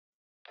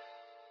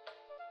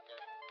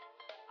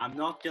I'm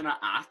not gonna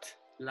act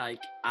like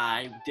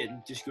I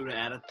didn't just go to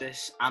edit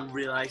this and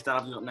realise that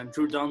I've got an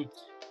intro done,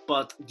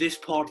 but this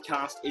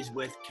podcast is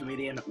with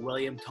comedian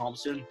William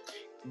Thompson.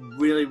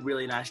 Really,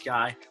 really nice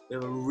guy. We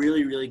have a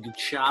really, really good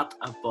chat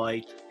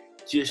about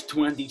just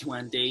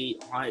 2020,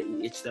 how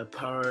it's the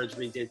purge,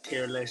 we did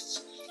tier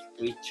lists,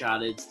 we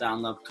chatted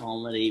stand-up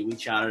comedy, we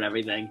chatted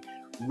everything.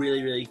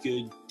 Really, really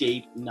good,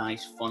 deep,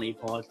 nice, funny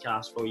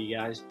podcast for you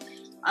guys.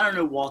 I don't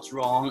know what's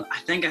wrong. I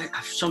think I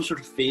have some sort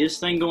of phase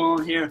thing going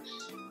on here.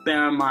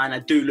 Bear in mind, I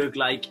do look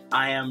like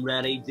I am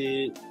ready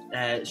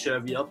to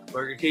serve you up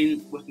Burger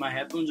King with my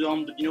headphones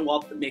on, but you know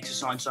what? It makes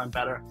the sound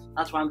better.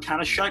 That's why I'm kind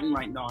of shouting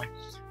right now.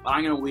 But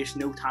I'm going to waste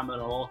no time at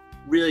all.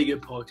 Really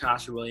good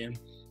podcast for William.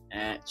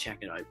 Check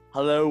it out.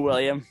 Hello,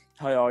 William.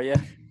 How are you?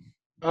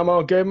 I'm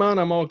all good, man.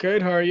 I'm all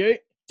good. How are you?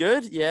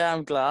 Good, yeah,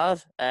 I'm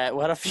glad. We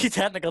had a few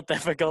technical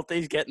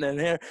difficulties getting in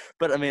here,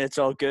 but I mean, it's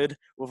all good.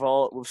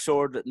 We've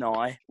sorted it now.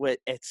 I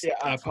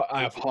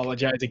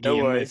apologize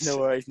again.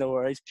 No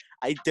worries.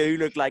 I do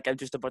look like I'm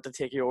just about to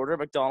take your order at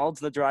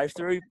McDonald's in the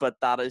drive-thru, but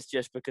that is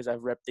just because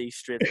I've ripped these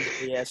straight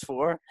from the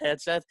PS4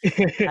 headset.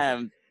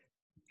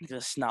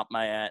 Just snapped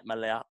my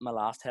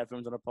last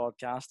headphones on a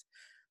podcast.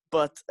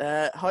 But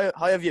how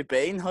have you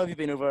been? How have you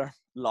been over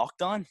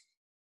lockdown?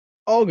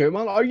 All good,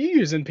 man. Are you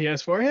using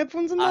PS4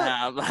 headphones in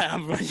that? I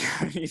am.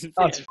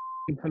 That's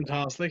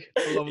fantastic.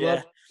 I love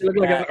that. You look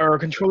like an air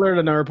controller at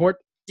an airport.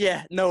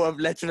 Yeah, no, I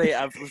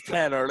was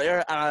playing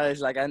earlier and I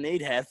was like, I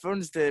need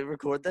headphones to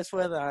record this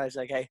with. And I was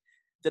like, hey,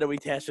 did a wee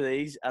test for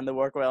these and they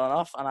work well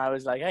enough? And I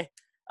was like, hey,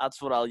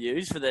 that's what I'll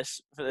use for this.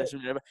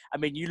 I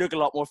mean, you look a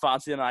lot more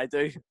fancy than I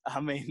do.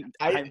 I mean,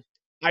 I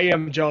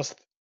am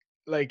just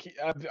like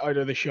out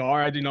of the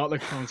shower. I do not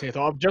look fancy at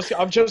all.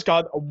 I've just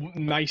got a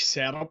nice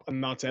setup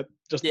and that's it.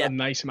 Just a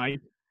nice mic.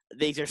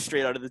 These are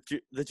straight out of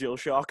the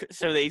DualShock,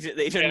 so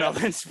these are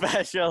nothing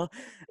special.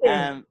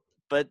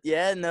 But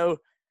yeah, no,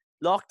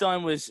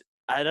 lockdown was.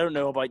 I don't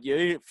know about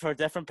you. For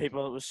different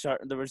people, it was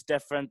certain. There was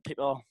different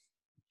people.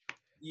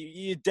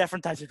 You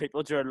different types of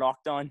people during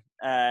lockdown.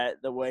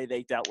 The way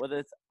they dealt with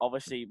it.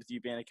 Obviously, with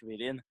you being a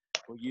comedian,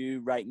 were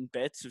you writing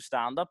bits of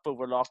stand up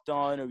over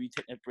lockdown, or were you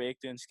taking a break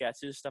doing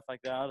sketches, stuff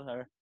like that?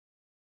 Or?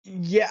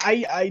 Yeah,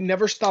 I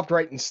never stopped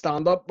writing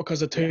stand up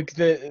because I took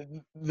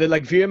the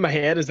like view in my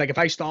head is like if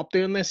I stop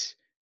doing this,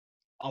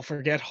 I'll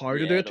forget how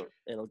to do it.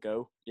 It'll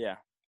go. Yeah.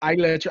 I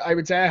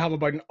would say I have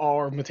about an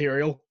hour of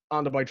material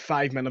and about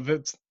 5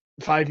 minutes.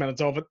 5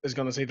 minutes of it is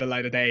going to see the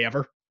light of day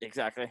ever.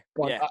 Exactly.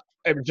 But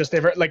it was just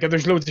ever like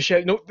there's loads of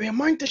shit. No, the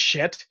amount of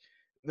shit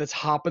that's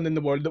happened in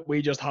the world that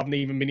we just haven't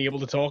even been able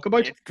to talk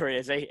about. It's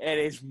crazy. It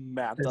is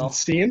mental.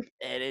 It's insane.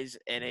 It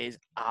is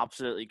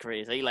absolutely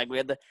crazy. Like we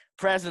had the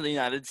President of the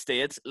United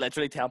States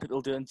literally telling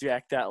people to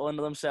inject that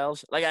into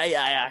themselves. Like I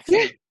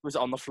actually was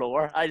on the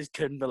floor. I just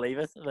couldn't believe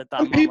it.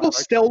 And people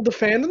still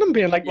defending him,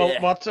 being like, well,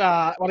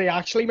 what he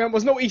actually meant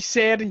was no. He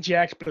said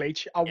inject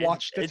bleach. I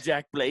watched it.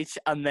 Inject bleach,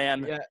 and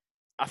then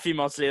a few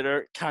months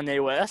later,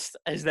 Kanye West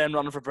is then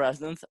running for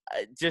president.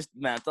 Just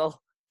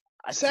mental.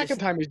 Second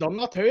time he's done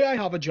that too. I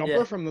have a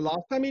jumper from the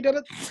last time he did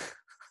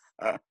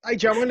it. I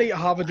generally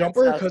have a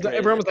jumper because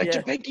everyone was like,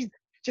 do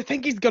you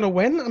think he's going to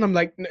win? And I'm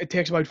like, it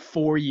takes about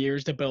 4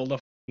 years to build a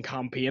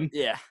campaign.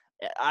 Yeah.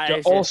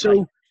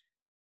 Also,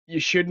 you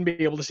shouldn't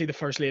be able to see the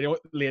first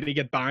lady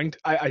get banged.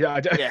 I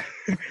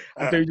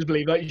do just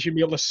believe that. You should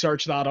be able to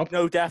search that up.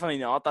 No, definitely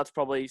not. That's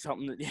probably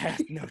something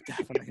that, no,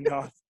 definitely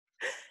not.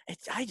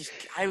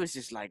 I was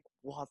just like,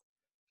 what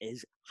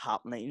is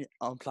happening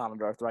on planet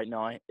Earth right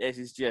now? This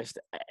is just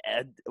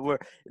it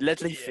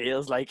literally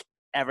feels like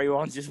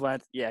everyone just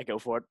went, go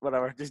for it,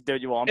 whatever, just do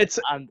what you want.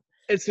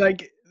 It's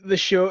like the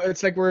show.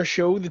 It's like we're a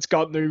show that's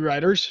got new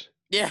writers.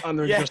 Yeah, and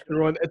they're just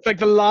throwing. It's like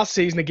the last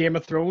season of Game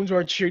of Thrones where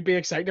it should be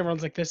exciting.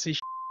 Everyone's like, this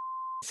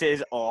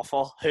is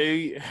awful.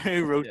 Who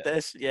wrote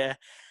this? Yeah.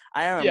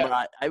 I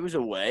remember I was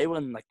away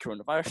when like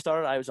coronavirus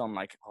started. I was on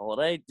like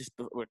holiday just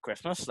with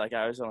Christmas. Like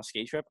I was on a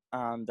ski trip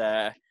and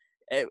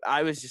it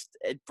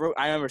broke.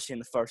 I remember seeing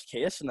the first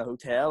case in the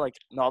hotel, like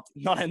not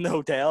in the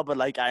hotel, but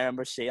like I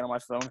remember seeing on my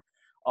phone,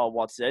 oh,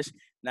 what's this?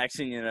 Next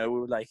thing you know, we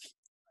were like,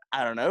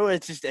 I don't know.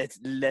 It's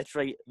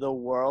literally the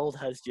world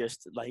has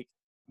just like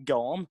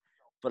gone.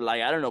 But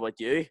like I don't know about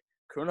you,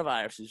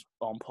 coronavirus is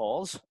on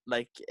pause.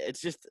 Like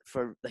it's just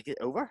for like it's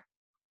over.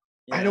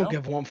 I don't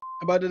give one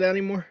about it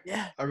anymore.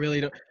 Yeah, I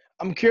really don't.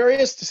 I'm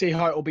curious to see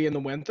how it will be in the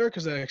winter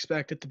because I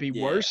expect it to be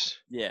worse.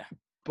 Yeah,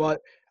 but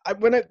I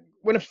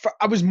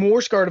was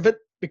more scared of it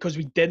because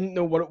we didn't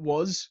know what it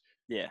was.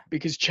 Yeah,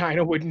 because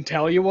China wouldn't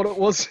tell you what it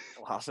was.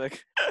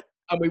 Classic.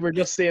 And we were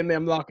just seeing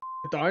them lock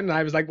it down, and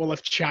I was like, well,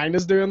 if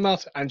China's doing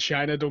that and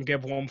China don't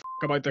give one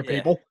about their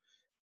people,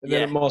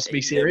 then it must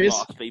be serious.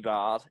 It must be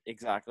bad.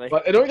 Exactly.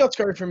 But it only got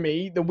scary for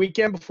me. The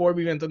weekend before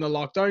we went into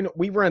lockdown,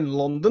 we were in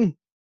London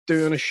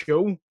doing a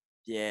show.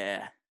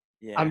 Yeah.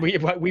 And we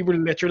were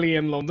literally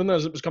in London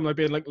as it was coming out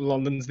being like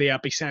London's the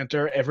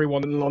epicenter,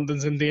 everyone in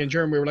London's in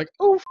danger, and we were like,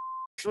 oh,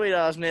 sweet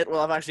ass mate.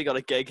 Well, I've actually got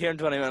a gig here in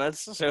 20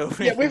 minutes, so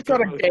we've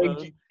got a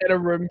gig in a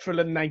room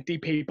full of 90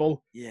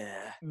 people.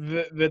 Yeah,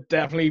 That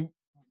definitely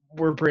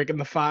were breaking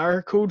the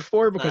fire code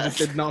for because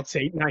it did not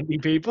seat 90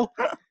 people.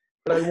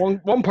 But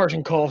one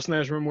person coughs in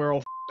this room, we're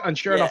all and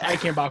sure enough, I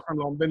came back from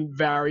London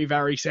very,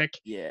 very sick.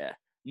 Yeah.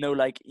 No,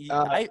 like,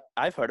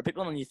 I've heard of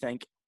people and you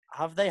think,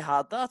 have they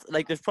had that?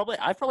 Like, I've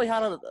probably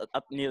had it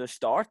at near the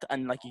start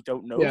and, like, you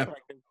don't know for,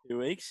 like, 2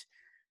 weeks.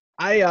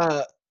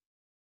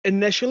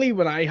 Initially,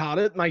 when I had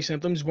it, my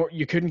symptoms were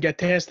you couldn't get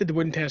tested. They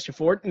wouldn't test you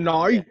for it.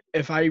 Now,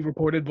 if I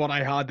reported what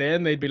I had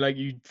then, they'd be like,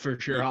 you for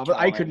sure have it.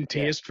 I couldn't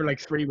taste for, like,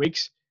 3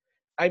 weeks.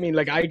 I mean,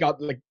 like, I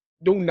got, like,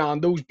 no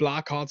Nando's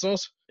black hot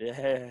sauce.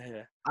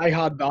 Yeah. I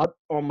had that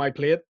on my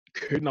plate.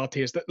 Could not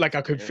taste it. Like,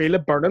 I could feel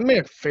it burning me.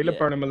 I could feel it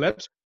burning my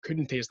lips.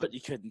 Couldn't taste it. You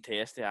couldn't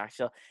taste the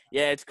actual.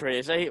 Yeah, it's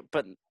crazy.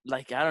 But,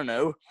 like, I don't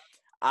know.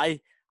 I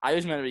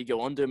was meant to be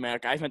going to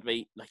America. I was meant to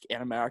be, like,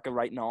 in America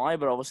right now,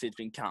 but obviously it's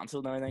been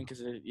cancelled and everything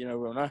because of,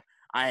 Rona.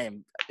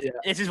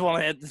 This is one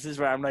of the instances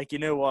where I'm like, you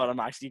know what? I'm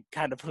actually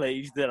kind of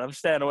pleased that I'm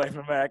staying away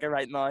from America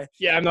right now.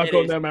 Yeah, I'm not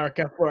going to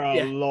America for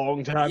a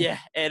long time. Yeah,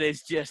 it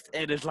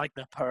is like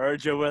the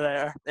purge over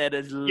there. It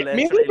is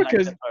literally like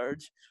the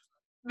purge.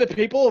 The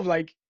people have,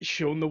 like,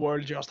 shown the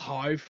world just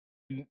how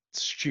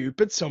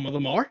stupid some of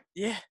them are.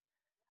 Yeah.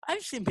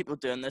 I've seen people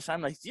doing this.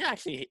 I'm like, do you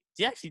actually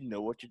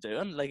know what you're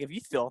doing? Like, have you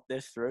thought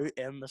this through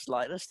in the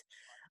slightest?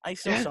 I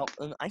saw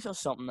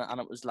something, and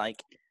it was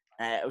like,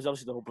 it was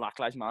obviously the whole Black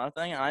Lives Matter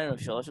thing. And I don't know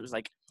if you saw this. It was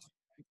like,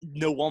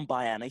 no one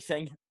buy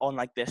anything on,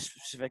 like, this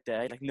specific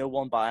day. Like, no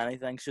one buy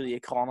anything, so the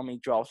economy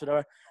drops,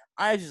 whatever.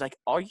 I was just like,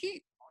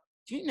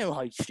 do you know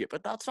how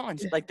stupid that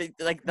sounds? Like,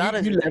 that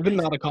is. You live in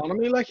that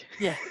economy, like.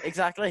 Yeah,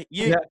 exactly.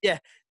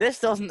 This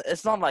doesn't.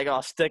 It's not like,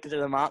 oh, stick it to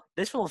the mat.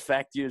 This will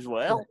affect you as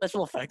well. This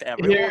will affect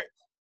everyone. Here,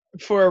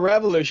 for a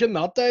revolution,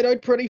 that died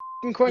out pretty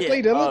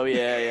quickly, didn't it? Oh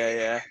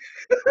yeah.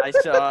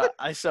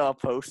 I saw a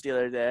post the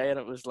other day, and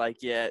it was like,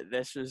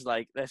 this was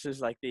like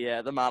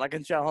the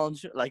mannequin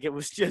challenge. Like, it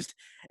was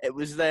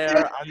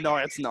there, and now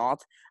it's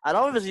not. And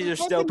obviously,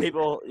 there's still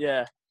people.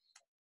 Yeah.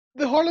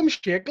 The Harlem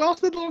Shake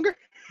lasted longer.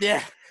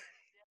 Yeah.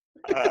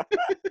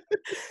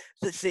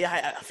 See,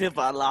 I feel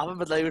bad laughing,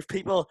 but like, there's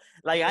people,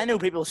 like, I know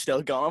people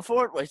still going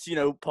for it, which,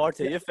 part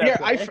of you.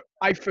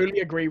 I fully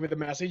agree with the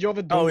message of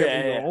it. Don't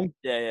get me wrong.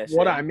 Yeah.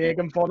 What I'm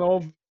making fun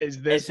of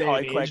is this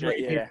age where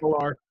people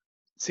are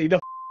see the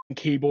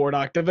keyboard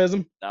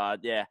activism.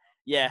 Yeah.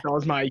 That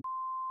was my.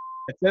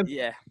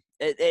 Yeah.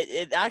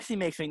 It actually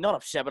makes me not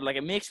upset, but like,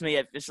 it makes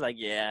me just like,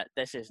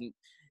 this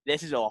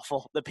is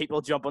awful. The people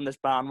jump on this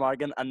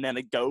bandwagon and then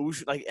it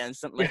goes like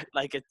instantly,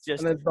 like it's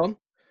just and it's done.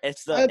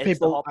 It's the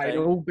people I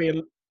know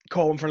being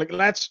calling for, like,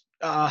 let's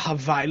have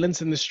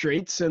violence in the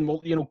streets and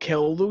we'll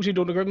kill those who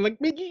don't agree. I'm like,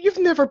 you've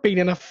never been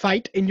in a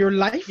fight in your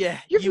life. Yeah,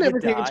 you've never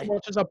taken so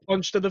much as a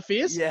punch to the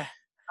face. Yeah,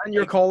 and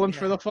you're calling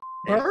for the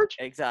purge.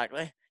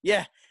 Exactly.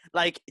 Yeah,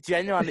 like,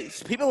 genuinely,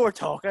 people were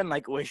talking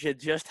like we should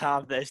just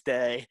have this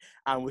day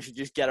and we should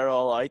just get it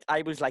all out.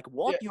 I was like,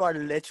 what you are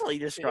literally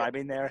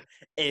describing there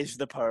is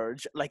the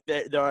purge. Like,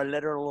 there are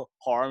literal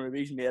horror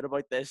movies made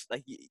about this.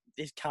 Like,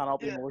 this cannot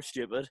be more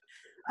stupid.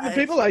 The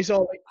people I saw,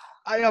 like,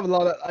 I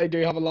do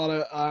have a lot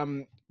of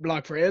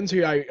black friends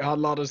who I had a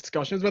lot of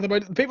discussions with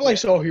about it. The people I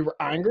saw who were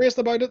angriest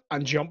about it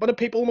and jumping at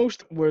people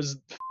most was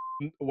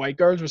white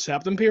girls with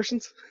septum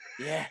piercings.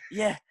 Yeah.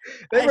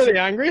 They were the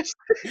angriest.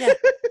 Yeah.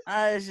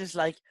 I was just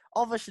like,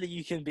 obviously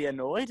you can be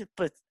annoyed,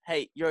 but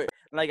hey, you're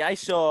like, I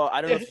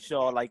don't know if you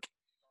saw, like,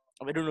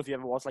 I don't know if you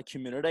ever watched, like,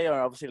 Community or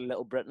obviously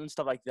Little Britain and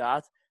stuff like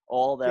that.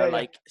 All their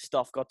like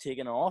stuff got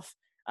taken off,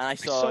 and I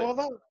saw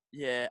that.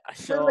 Yeah, I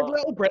saw. For, like,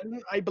 Little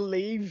Britain, I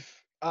believe,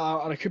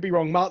 and I could be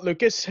wrong, Matt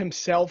Lucas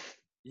himself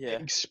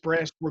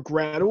expressed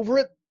regret over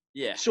it.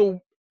 Yeah. So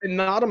in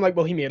that, I'm like,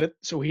 well, he made it,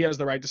 so he has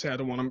the right to say, I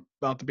don't want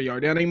that to be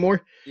out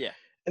anymore. Yeah.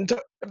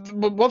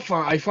 But what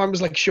I found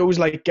was, like, shows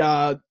like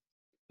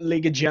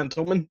League of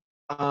Gentlemen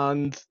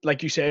and,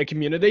 like you say,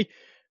 Community,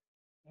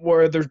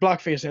 where there's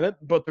blackface in it,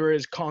 but there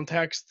is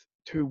context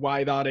to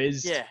why that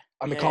is. Yeah.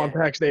 And the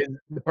context is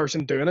the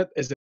person doing it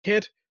is a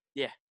kid.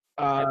 Yeah.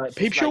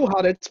 Peep Show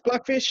had its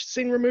blackface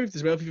scene removed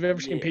as well. If you've ever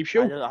seen Peep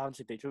Show, I haven't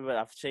seen Peep Show, but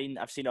I've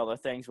seen other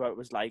things where it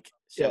was like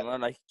similar,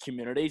 like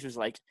Communities was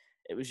like,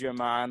 it was your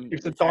man. He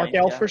was a dark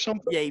elf or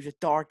something. Yeah, he was a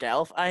dark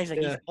elf. I was like,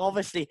 he's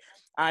obviously.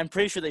 I'm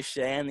pretty sure they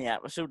say in the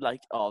episode,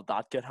 like, oh,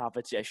 that could have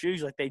its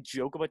issues. Like, they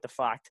joke about the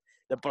fact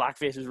that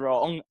blackface is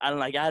wrong, and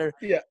like,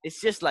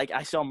 it's just like,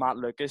 I saw Matt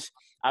Lucas.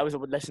 I was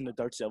listening to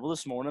Dirt Civil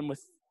this morning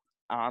with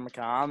Aaron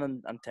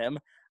McCann and Tim,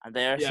 and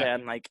they're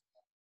saying, like,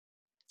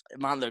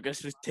 Matt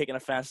Lucas was taking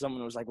offense to something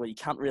and was like, well, you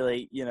can't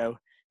really, you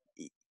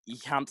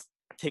can't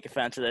take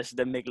offense to this and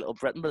then make Little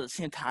Britain. But at the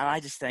same time, I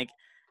just think,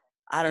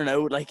 I don't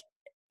know, like,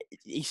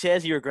 he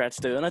says he regrets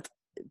doing it,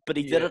 but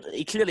he did it.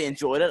 He clearly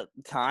enjoyed it at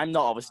the time.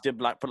 Not obviously did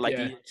black, but like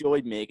he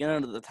enjoyed making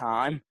it at the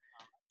time.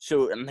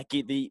 So, and like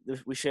we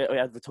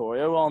had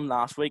Vittorio on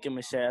last week, and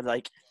we said,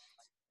 like,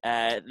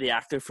 the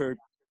actor for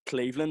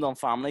Cleveland on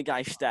Family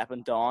Guy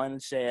stepping down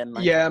and saying,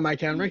 like,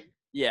 Mike Henry.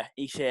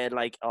 He said,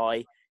 like,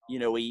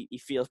 he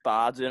feels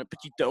bad doing it,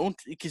 but you don't,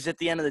 because at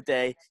the end of the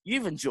day,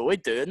 you've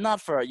enjoyed doing that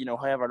for,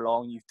 however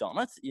long you've done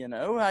it,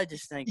 I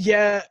just think.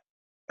 Yeah,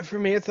 for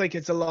me, it's like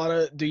it's a lot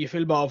of do you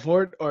feel bad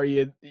for it or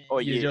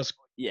Or you you, just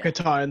yeah, get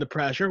tired under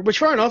pressure. Which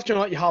fair yeah, enough, you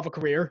know, you have a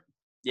career.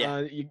 yeah,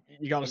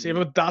 You gotta save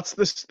mhm, it. That's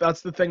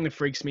the thing that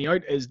freaks me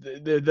out is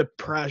the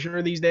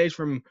pressure these days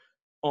from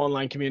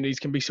online communities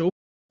can be so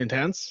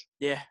intense.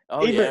 yeah.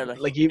 Oh yeah, Even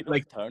like people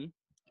like just turn.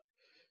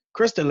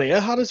 Chris D'Elia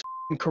had his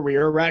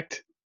career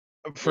wrecked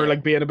for Yeah,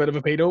 like being a bit of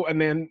a pedo, and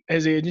then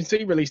his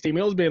agency released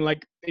emails being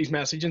like he's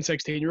messaging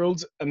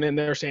 16-year-olds, and then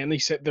they're saying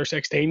they're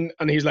 16,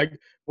 and he's like,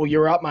 "Well,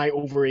 you're at my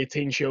over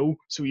 18 show,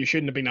 so you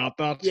shouldn't have been at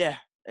that. yeah,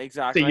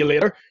 See you exactly.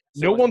 later."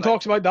 No So it's one like,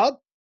 talks about that.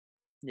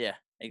 yeah,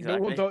 No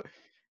one exactly. talks.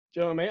 Do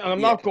you know what I mean? And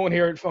I'm Yeah, not going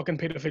here. Fucking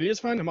pedophilia is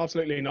fine. I'm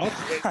absolutely not.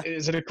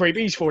 Is it a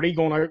creepy? He's 40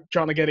 going out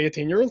trying to get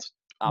 18-year-olds.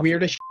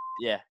 Weird as absolutely. shit.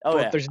 Yeah. Oh But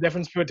yeah. there's a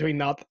difference between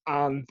that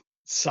and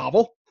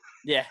Savile.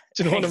 Yeah,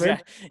 Do you know what I mean?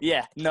 exactly.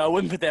 Yeah, no, I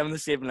wouldn't put them on the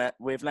same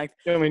wavelength.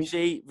 You know what I You mean?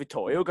 see,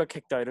 Vittorio got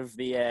kicked out of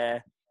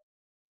the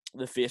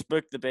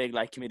Facebook, the big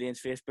like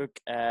comedians Facebook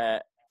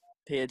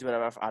page,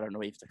 whatever. I don't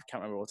know, I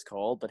can't remember what it's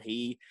called, but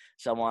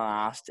someone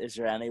asked, "Is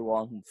there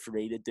anyone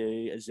free to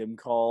do a Zoom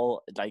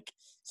call, like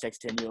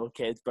 16-year-old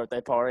kid's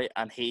birthday party?"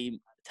 And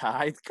he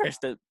tagged Chris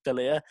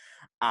D'Elia,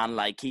 and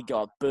like he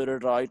got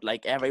booted out.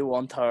 Like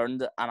everyone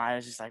turned, and I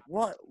was just like,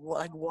 "What?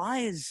 Like, why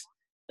is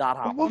that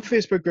What happening?"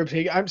 Facebook groups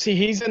he? I see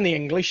he's in the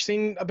English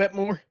scene a bit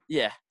more,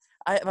 Yeah,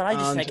 but I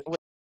just and think,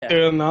 yeah,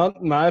 doing that,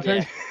 in my yeah,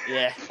 opinion,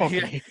 yeah. fuck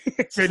me,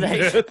 It's couldn't do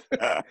like it.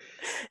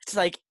 it's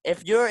like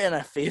if you're in a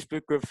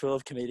Facebook group full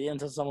of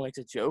comedians and someone makes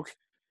a joke,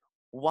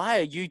 why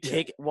are you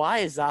Yeah, why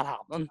is that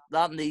happening?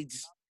 That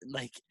needs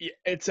like yeah,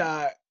 it's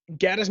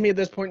Geddes made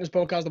this point in his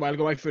podcast a while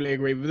ago. I fully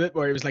agree with it,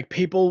 where he was like,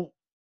 people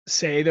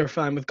say they're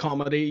fine with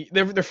comedy,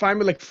 they're fine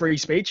with like free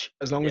speech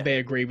as long as yeah, they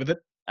agree with it.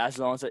 as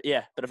long as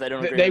but if they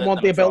don't agree They with it, want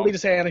then the it's ability wrong. to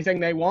say anything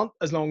they want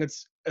as long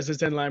as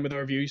it's in line with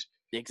their views.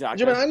 Do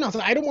you mean Exactly. I'm not?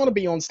 I don't want to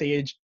be on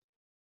stage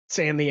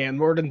saying the N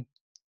word and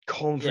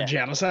calling for Yeah.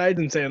 genocide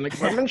and saying like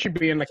women should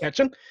be in the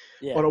kitchen,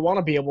 Yeah. but I want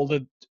to be able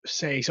to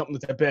say something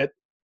that's a bit,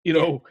 you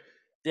Yeah. At know,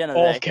 the end of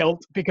the off day,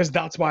 kilt because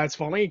that's why it's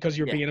funny because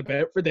you're yeah, being a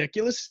bit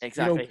ridiculous.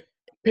 You know, exactly.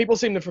 people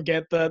seem to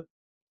forget that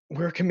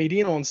we're a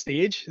comedian on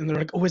stage and they're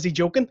like, oh, is he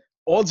joking?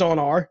 Odds on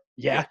are,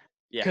 yeah, Yeah.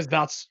 Yeah. because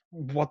that's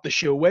what the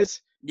show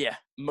is. Yeah.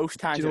 Most Do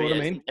times you know what I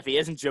mean? if he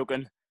isn't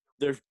joking,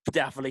 there's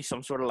definitely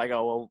some sort of like,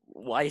 oh well,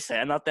 why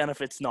saying that then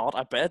if it's not?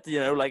 I bet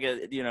like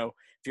if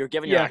you're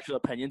giving your Yeah, actual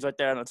opinions out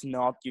there and it's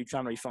not you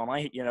trying to be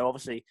funny,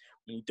 obviously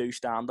when you do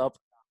stand up,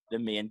 the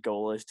main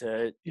goal is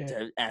to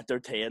yeah,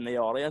 entertain the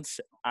audience.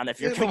 And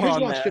if you're yeah. Like coming who's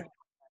on there, watching?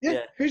 Yeah,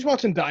 yeah, who's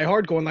watching Die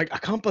Hard going like, I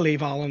can't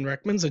believe Alan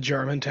Rickman's a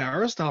German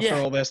terrorist after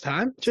yeah, all this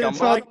time. It's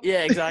not. scumbag,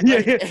 yeah, Yeah, exactly,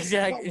 yeah, it's not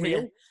exactly, yeah,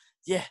 real.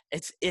 yeah,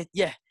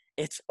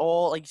 it's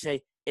all like you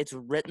say. It's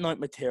written out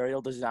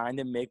material designed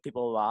to make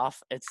people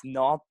laugh. It's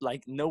not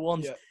like no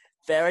one's. Yeah,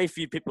 Very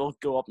few people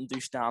go up and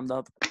do stand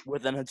up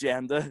with an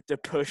agenda to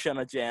push an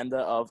agenda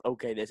of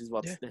okay, yeah. this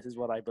is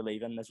what I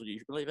believe in. This is what you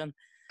should believe in.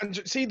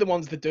 And see the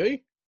ones that do,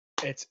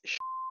 it's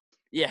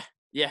Yeah,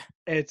 yeah,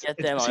 get it's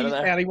them out of see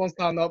there. anyone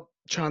stand up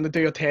trying to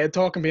do a TED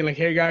talk and being like,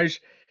 hey guys,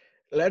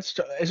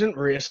 isn't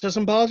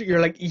racism bad?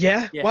 You're like,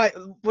 yeah, Yeah, why?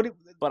 What?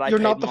 but I You're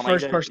paid not the money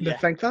first to. person to Yeah,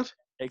 think that.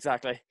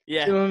 exactly. Do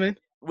Yeah, you know what I mean?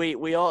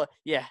 we all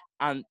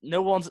and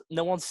no one's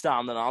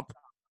standing up.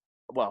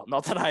 Well,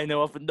 not that I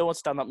know of, but no one's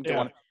standing up and Yeah.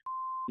 going,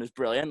 "Is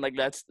brilliant." Like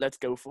let's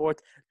go for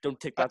it. Don't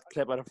take that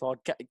clip out of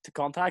to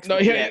context. No,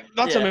 But yeah, yeah,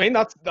 that's what I yeah, mean.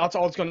 That's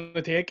all it's going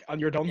to take,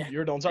 and you're done. yeah,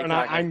 You're done. Sir. And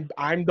exactly.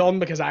 I'm done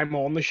because I'm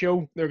on the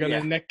show. They're going to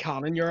Yeah. Nick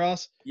Cannon your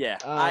ass. Yeah,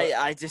 Uh,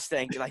 I just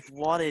think like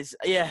what is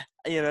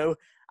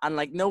and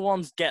like no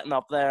one's getting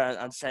up there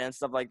and saying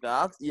stuff like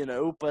that,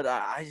 but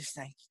I just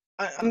think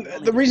and we all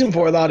need the to just reason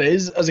chill. for that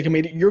is, as a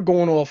comedian, you're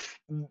going off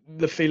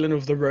the feeling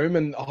of the room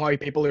and how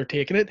people are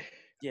taking it.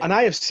 Yeah, And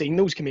I have seen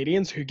those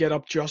comedians who get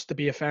up just to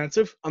be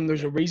offensive, and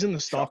there's yeah, a reason to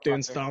shock stop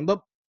doing factor. stand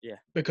up Yeah,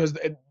 because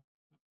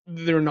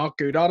they're not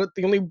good at it.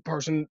 The only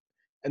person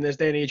in this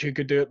day and age who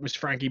could do it was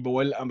Frankie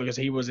Boyle, and because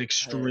he was uh,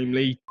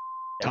 extremely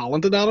yeah,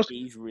 talented at it.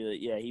 he was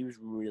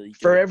really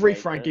For good, every very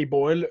good. Frankie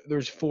Boyle,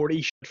 there's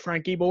 40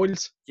 Frankie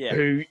Boyles Yeah,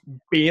 who,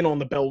 being on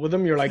the bill with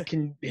him, you're like,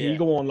 can he yeah,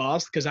 go on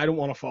last? Because I don't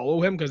want to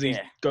follow him because he's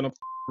yeah, gonna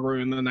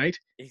ruin the night.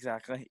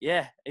 exactly.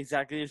 Yeah,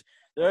 exactly.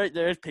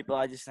 There's people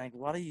I just think,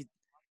 what are you?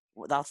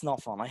 That's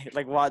not funny.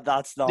 Like what?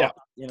 That's Yeah,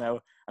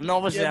 not. And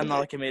obviously yeah, I'm but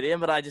not a comedian,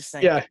 but I just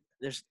think yeah,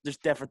 there's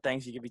different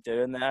things you could be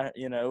doing there.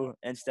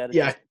 Instead of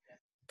yeah. just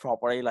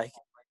properly like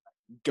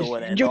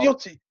going in You, on you'll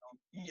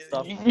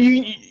stuff.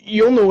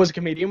 you'll know as a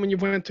comedian when you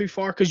went too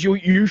far because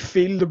you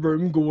feel the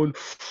room going,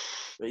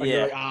 But and you're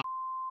yeah, like,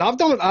 I've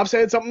done it, I've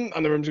said something,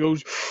 and the room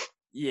goes,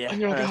 yeah, and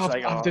you're like, and it's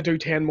like, I have to oh, do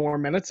 10 more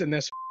minutes in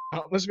this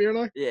atmosphere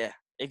now. yeah,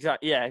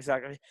 exactly, yeah,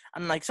 exactly.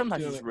 And like Do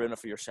sometimes you you know just what I mean? ruin it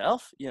for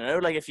yourself.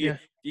 Like Yeah, if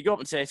you go up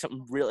and say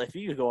something real, if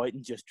you go out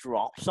and just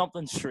drop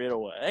something straight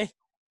away,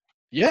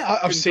 yeah,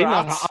 I've seen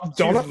that. congrats, I've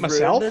done it you've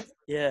ruined it. myself.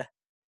 Yeah,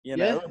 you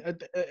Yeah, know,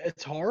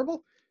 it's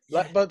horrible.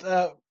 yeah, But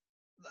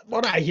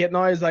what I hate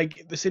now is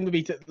like they seem to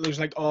be there's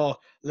like, oh,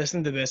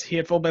 listen to this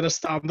hateful bit of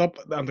stand up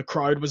and the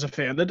crowd was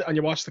offended, and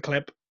you watch the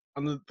clip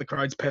and the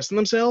crowd's pissing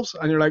themselves,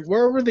 and you're like,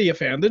 where were the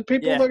offended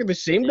people? Yeah. Like, they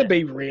seem to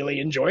be really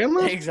enjoying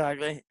that.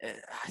 Exactly.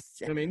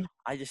 I mean,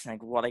 I just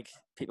think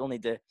people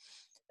need to,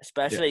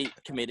 especially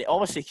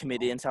obviously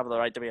comedians have the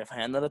right to be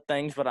offended at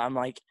things, but I'm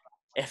like,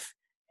 if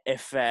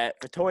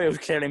Vittorio's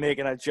clearly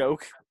making a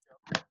joke,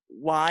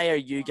 why are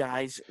you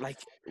guys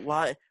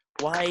why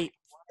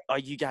are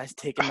you guys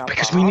taking that?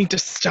 Because we need to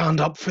stand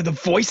up for the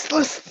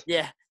voiceless.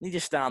 Yeah, need to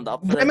stand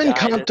up for women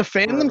can't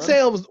defend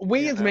themselves.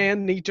 We as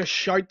men need to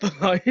shout the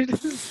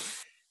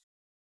loudest.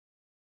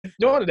 You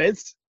know what it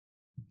is?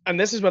 And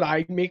this is what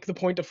I make the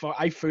point of.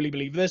 I fully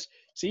believe this.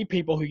 See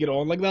people who get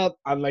on like that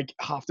and like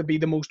have to be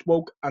the most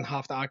woke and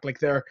have to act like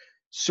they're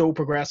so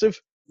progressive.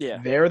 Yeah,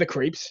 they're the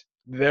creeps.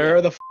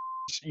 They're the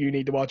you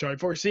need to watch out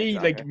for. See,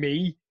 like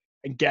me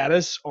and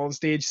Gaddis on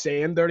stage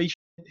saying dirty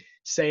shit,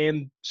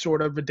 saying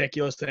sort of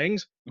ridiculous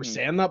things. We're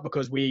saying that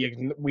because we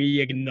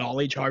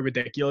acknowledge how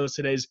ridiculous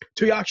it is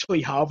to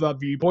actually have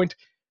that viewpoint.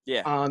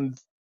 Yeah. And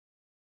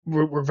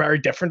we're very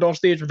different off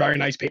stage. We're very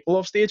nice people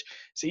off stage.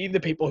 See, the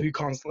people who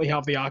constantly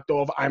have the act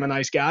of I'm a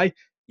nice guy,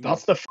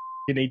 that's the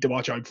you need to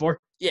watch out for.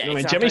 Yeah, you know,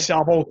 exactly.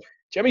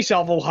 Jimmy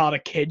Savile had a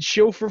kids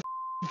show for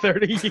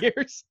 30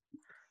 years.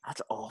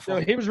 That's awful.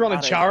 He was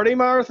running charity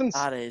marathons.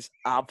 That is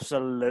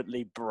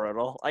absolutely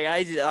brutal. Like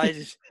I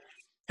just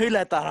who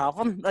let that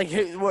happen? Like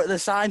the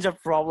signs are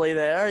probably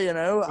there, you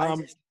know.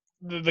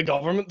 The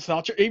government,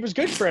 Thatcher. He was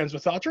good friends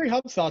with Thatcher. He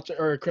had Thatcher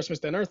or Christmas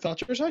dinner at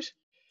Thatcher's house.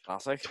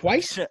 Classic.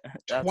 Twice.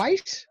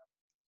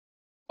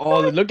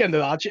 Oh, look into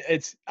that.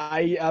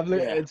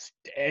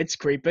 It's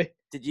creepy.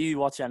 Did you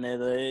watch any of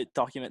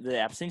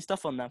the Epstein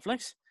stuff on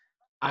Netflix?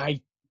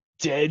 I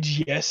did,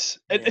 yes.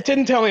 It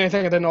didn't tell me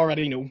anything I didn't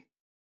already know.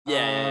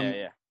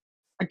 Yeah.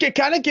 It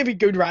kind of gave a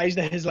good rise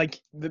to his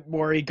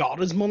where he got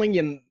his money,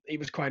 and he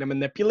was quite a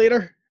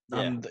manipulator,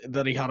 and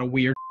that he had a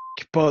weird.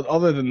 But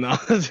other than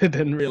that, it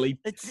didn't really.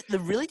 They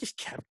really just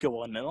kept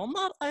going in on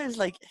that. I was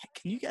like,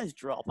 can you guys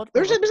drop it? It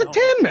was 10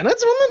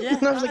 minutes, wasn't it? Yeah,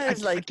 and I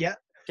was like,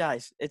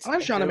 guys, I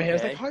was trying to make it. I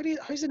was like,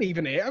 how's it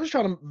even? I was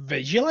trying to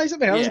visualize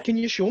it. I was like, can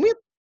you show me it?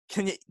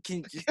 Can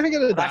you just get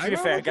a actually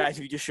fair, guys?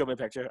 If you just show me a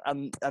picture,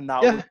 and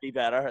that would be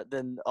better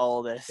than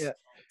all this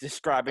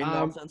describing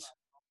nonsense.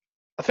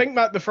 I think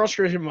the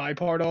frustration, my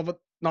part of it,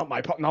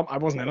 I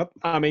wasn't in it.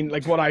 I mean,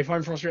 like what I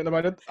found frustrating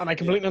about it, and I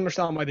completely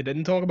understand why they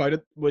didn't talk about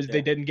it, was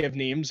they didn't give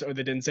names or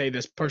they didn't say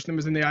this person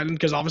was in the island,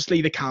 because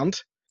obviously they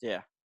can't.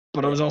 Yeah.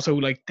 But I was also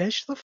like,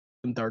 dish the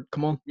dirt,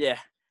 come on. Yeah.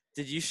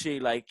 Did you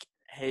see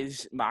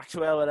his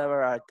Maxwell,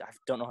 whatever? I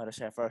don't know how to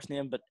say her first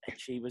name, but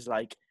she was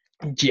like.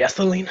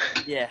 Jesseline.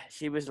 Yeah,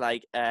 she was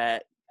like,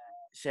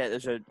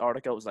 there's an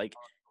article, it was like,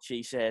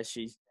 she says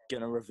she's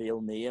going to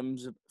reveal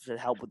names to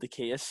help with the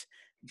case.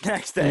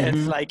 Next day,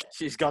 it's like,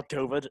 she's got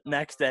COVID.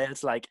 Next day,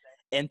 it's like,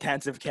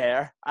 intensive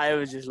care. I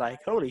was just like,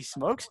 holy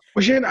smokes.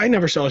 Was she I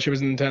never saw she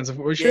was in intensive.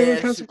 Was she in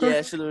intensive care?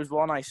 Yeah, so there was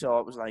one I saw,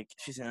 it was like,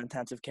 she's in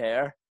intensive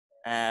care.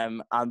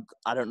 And I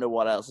don't know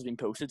what else has been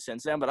posted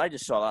since then, but I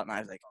just saw that and I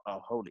was like, oh,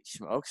 holy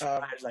smokes. I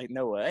was like,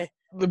 no way.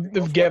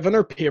 They've given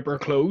her paper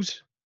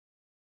clothes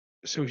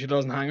so she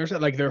doesn't hang herself.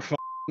 Like, they're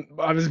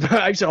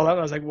I saw that and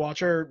I was like, watch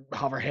her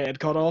have her head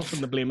cut off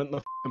and they blame it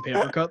on the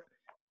paper cut.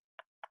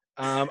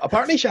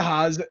 Apparently she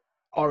has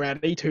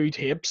already 2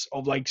 tapes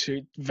of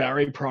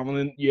very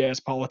prominent US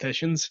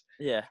politicians.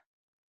 Yeah.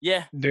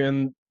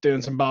 Doing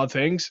some bad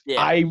things.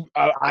 Yeah.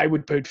 I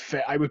would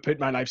put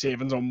my life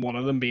savings on one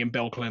of them being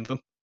Bill Clinton.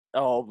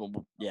 Oh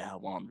yeah,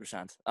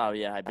 100%. Oh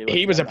yeah, I'd be.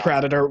 He was a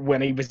predator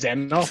when he was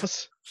in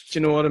office. Do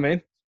you know what I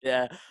mean?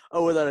 Yeah.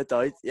 Oh, without a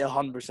doubt. Yeah,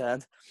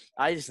 100%.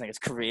 I just think it's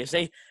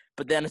crazy.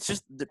 But then it's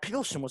just the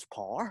people have so much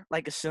power.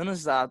 Like as soon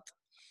as that's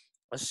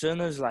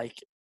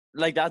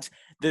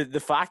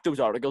the fact those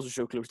articles are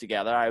so close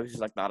together, I was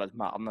just like, that is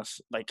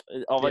madness. Like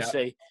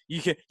obviously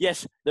you can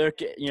there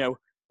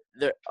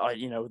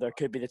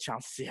could be the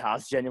chance she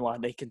has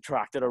genuinely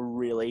contracted a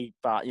really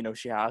bad,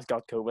 she has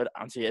got COVID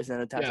and she is in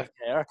intensive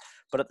care.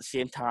 But at the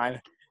same time,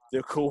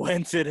 the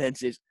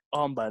coincidence is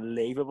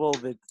unbelievable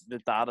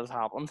that has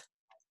happened.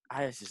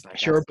 I was just like,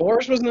 sure,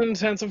 Boris was in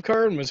intensive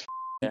care and was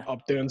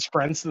up doing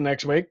sprints the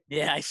next week.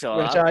 Yeah, I saw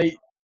that. Which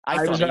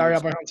I was very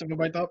apprehensive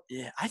about that.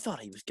 Yeah, I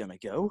thought he was gonna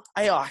go.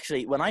 I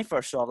actually, when I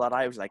first saw that,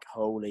 I was like,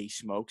 holy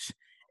smokes!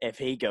 If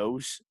he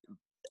goes,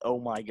 oh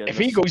my goodness! If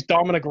he goes,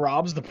 Dominic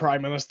Raab's the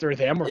Prime Minister.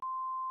 Them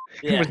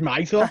was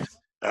my thought.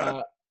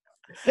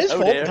 His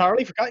fault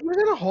entirely. Forgot he was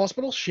in a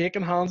hospital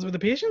shaking hands with the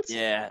patients.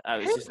 Yeah, I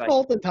was just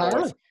fault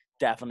entirely.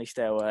 Definitely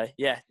stay away.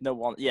 Yeah, no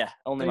one. Yeah,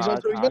 only. He's a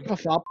bit of a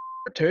flop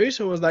too,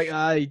 so it was like,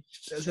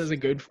 this isn't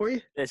good for you.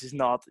 This is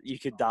not. You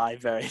could die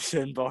very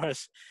soon,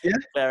 Boris. Yeah.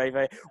 Very,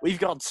 very. We've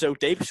gone so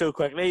deep so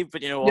quickly,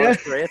 but you know what?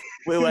 It's great.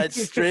 We went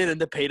straight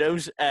into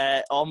pedos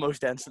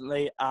almost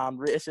instantly, and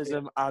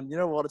racism, and you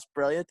know what? It's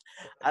brilliant.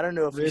 I don't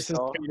know if racist you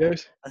saw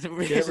pedos.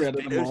 Get rid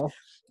of them all.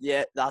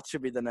 Yeah, that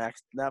should be the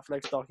next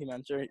Netflix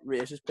documentary.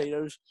 Racist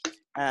pedos.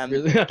 I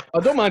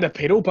don't mind a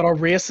pedo, but a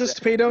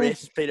racist pedo.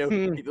 Racist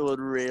pedo. People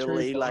would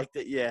really like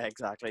it. Yeah,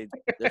 exactly.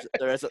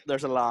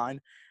 There's a line.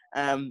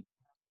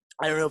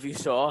 I don't know if you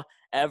saw,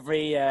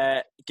 every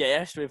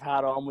guest we've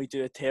had on, we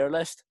do a tier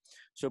list.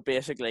 So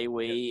basically,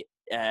 we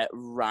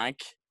rank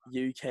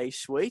UK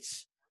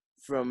sweets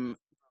from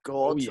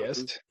Oh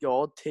yes.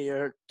 God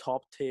tier,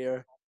 top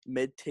tier,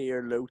 mid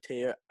tier, low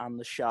tier, and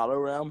the shallow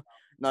realm.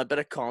 Now, a bit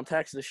of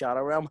context: the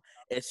shallow realm,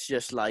 it's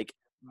just like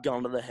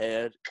gun to the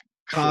head.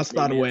 Cast shitly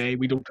that made. away.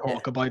 We don't Yeah,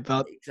 talk about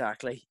that.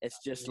 exactly. It's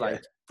just Yeah.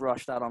 like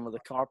brush that under the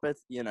carpet,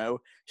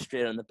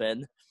 straight in the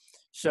bin. I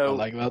So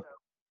like that.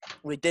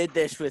 we did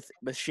this with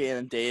Shane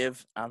and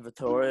Dave and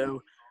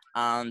Vittorio,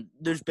 and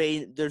there's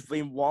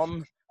been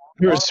one.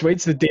 There are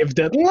sweets that Dave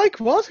didn't like.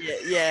 What?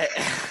 Yeah.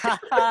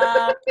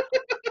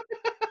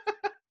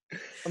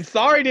 I'm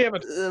sorry,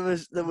 David. There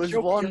was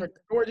one. You're a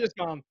gorgeous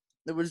man.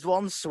 There was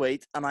one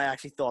sweet, and I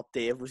actually thought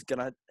Dave was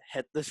gonna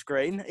hit the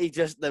screen.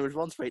 There was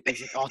one sweet, and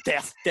he's like, "Oh,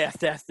 death, death,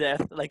 death,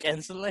 death!" Like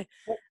instantly.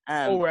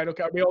 Right,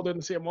 okay. Are we all doing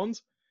the same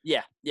ones?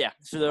 Yeah.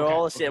 So they're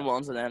all the same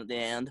ones, and then at the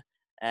end,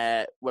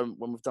 when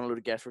we've done a load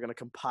of guests, we're gonna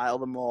compile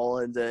them all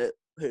into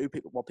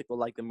what people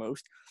like the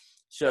most.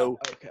 So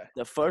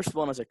the first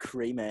one is a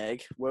cream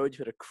egg. Where would you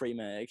put a cream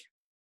egg?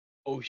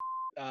 Oh,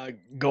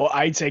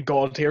 I'd say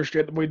God tier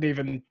straight. Wouldn't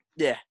even.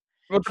 Yeah.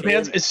 Well, it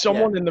depends. Is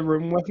someone in the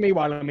room with me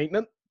while I'm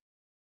eating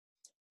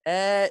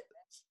it?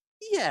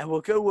 Yeah,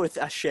 we'll go with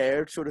a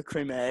shared sort of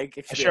cream egg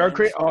experience.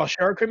 A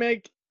shared cream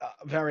egg?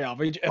 Very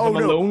average. If I'm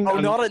alone,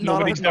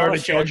 nobody's there to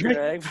judge me.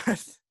 Egg,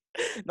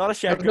 not a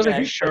shared cream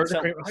egg. How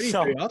do you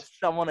do that?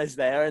 Someone is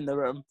there in the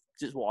room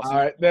just watching. All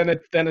right,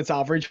 then it's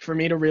average for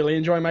me to really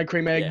enjoy my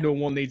cream egg. Yeah. No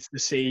one needs to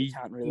see.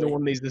 No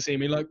one needs to see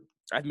me like.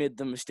 I've made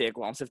the mistake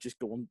once of just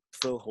going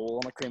full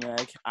whole on a cream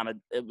egg, and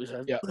it was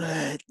a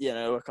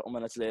couple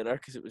minutes later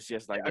because it was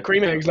just like a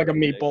cream egg's like a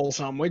meatball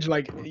sandwich.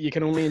 Like you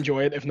can only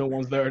enjoy it if no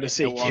one's there to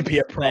see you be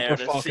a proper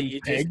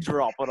fucking pig. Just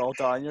drop it all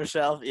down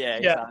yourself. Yeah,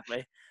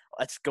 exactly.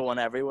 It's going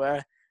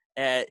everywhere.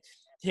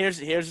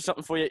 Here's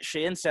something for you.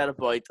 Shane said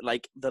about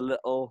like the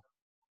little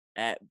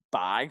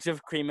bags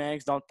of cream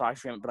eggs, not bags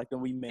of cream, but like the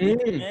wee mini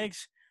cream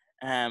eggs.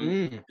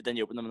 But then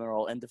you open them and they're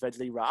all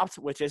individually wrapped,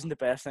 which isn't the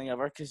best thing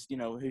ever because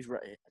who's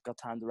got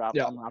time to wrap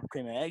unwrapped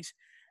cream eggs.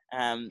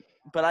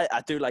 But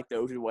I do like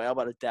those as well,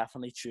 but I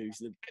definitely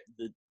choose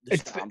the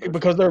standard.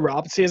 Because they're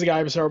wrapped. See, as a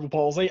guy with cerebral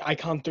palsy, I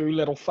can't do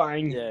little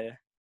fine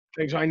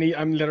things.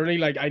 I'm literally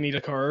like I need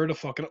a car to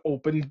fucking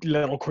open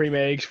little cream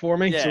eggs for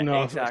me. Yeah, so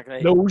no,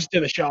 exactly. Those to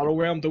the shallow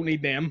realm, don't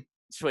need them.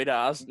 Sweet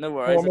as, no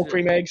worries. Normal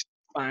cream eggs,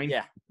 fine.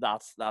 Yeah,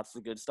 that's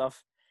the good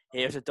stuff.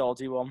 Here's a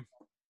dodgy one,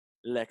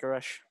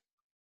 licorice.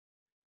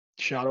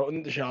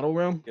 The shadow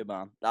realm. Good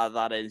man.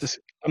 That is.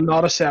 I'm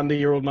not a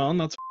 70-year-old man.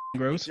 That's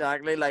gross.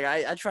 Exactly. Like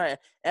I try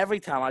every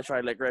time I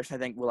try licorice. I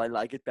think, will I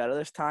like it better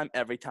this time?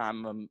 Every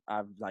time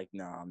I'm like,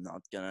 no, I'm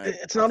not gonna.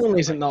 It's not only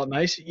is it not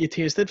nice, you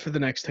taste it for the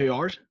next 2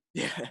 hours.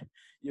 Yeah.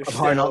 You're of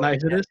how not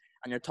nice it is.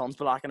 And your tongue's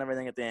black and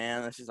everything at the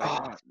end. It's just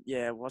like,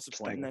 what's the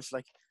point in this?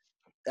 Like,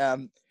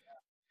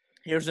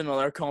 here's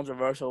another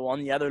controversial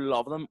one. You either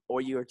love them or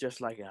you're just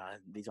like,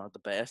 these aren't the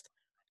best.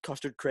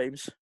 Custard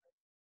creams.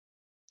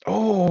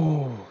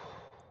 Oh.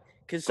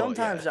 Because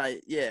sometimes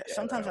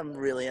sometimes I'm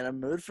really in a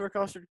mood for a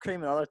custard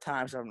cream, and other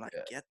times I'm like,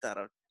 get that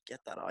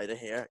out of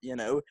here.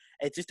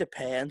 It just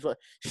depends. But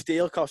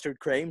steel custard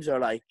creams are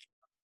like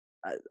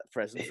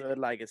prison food.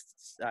 Like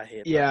I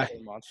hate that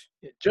so much.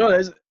 Do you know what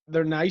it is?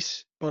 They're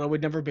nice, but I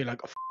would never be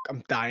like,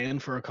 I'm dying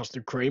for a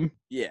custard cream.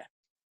 Yeah.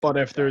 But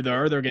if they're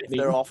there, they're getting. If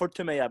they're offered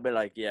to me, I'd be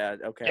like,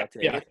 I'll take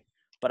it.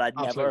 But I'd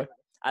never.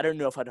 I don't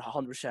know if I'd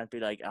 100% be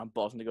like, I'm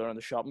buzzing to go to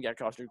the shop and get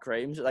custard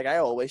creams. Like I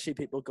always see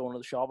people going to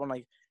the shop and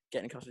like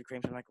getting custard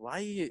creams. I'm like, why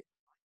are you?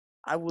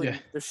 I would. Yeah.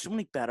 There's so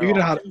many better. You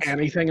could have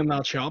anything in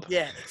that shop.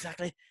 Yeah,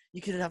 exactly.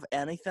 You could have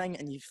anything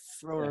and you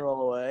throw it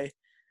all away.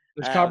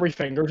 There's Cadbury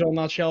fingers on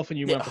that shelf, and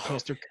you went for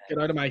custard. Get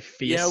out of my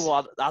face. You know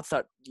what? That's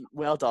it.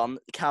 Well done.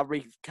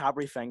 Cadbury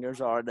fingers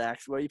are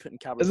next. Where are you putting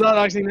Cadbury? Is that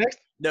actually next?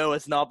 No,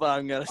 it's not. But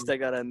I'm gonna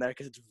stick that in there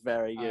because it's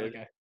very good.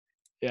 Okay.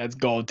 Yeah, it's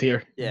God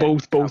tier. Yeah,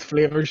 both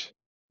flavors.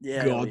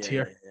 Yeah, God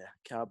tier. Yeah.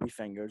 Cadbury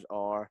fingers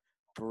are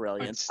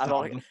brilliant.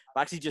 I've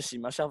actually just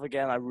seen myself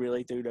again. I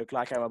really do look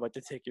like I'm about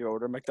to take your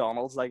order,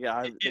 McDonald's. Like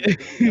I'm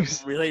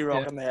really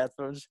rocking the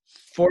headphones.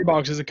 4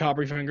 boxes of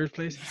Cadbury fingers,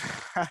 please.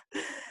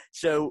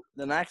 So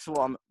the next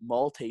one,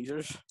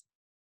 Maltesers.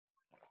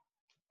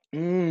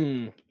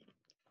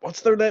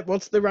 What's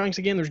the ranks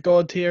again? There's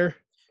God tier,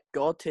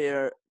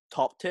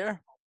 top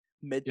tier,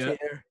 mid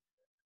tier,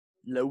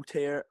 low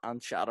tier,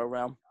 and shadow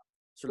realm.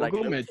 So we'll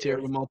go mid tier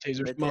with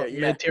Maltesers.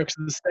 Mid tier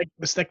because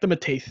they stick to my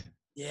teeth.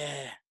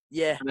 Yeah.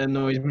 And it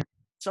annoys me.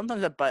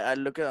 Sometimes I bite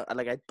into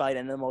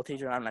the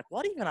Malteser and I'm like,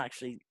 what even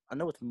actually? I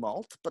know it's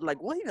malt, but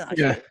like, what even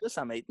actually is this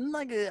I'm eating?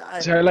 Like,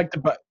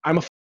 I'm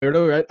a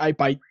weirdo, right? I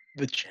bite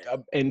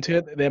into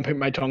it, then put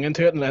my tongue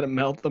into it and let it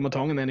melt on my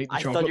tongue, and then eat the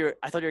chocolate.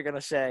 I thought you were gonna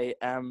say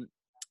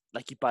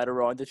like you bite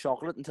around the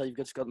chocolate until you've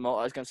just got malt.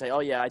 I was gonna say,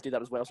 oh yeah, I do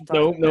that as well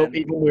sometimes. No,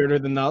 even weirder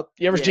than that.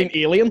 You ever seen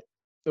Alien?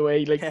 The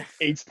way he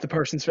eats the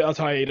person's face. That's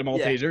how I eat a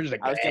Malteser.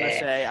 Like, I was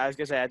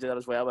gonna say I do that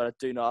as well, but I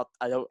do not.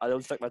 I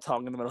don't stick my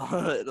tongue in the middle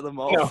of the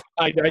mouth. No,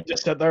 I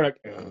just sit there like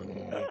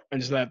and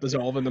just let it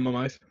dissolve into my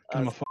mouth.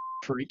 I'm a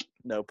freak.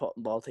 No,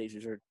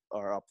 Maltesers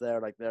are up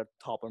there, like they're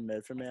top or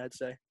mid for me, I'd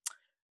say.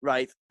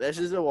 Right, this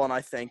is the one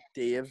I think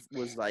Dave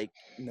was like,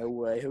 no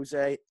way,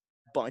 Jose.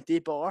 Bounty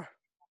bar.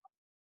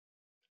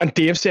 And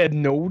Dave said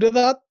no to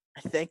that.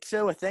 I think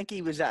so. I think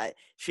he was at.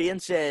 Shane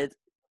said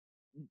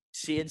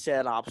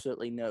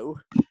absolutely no.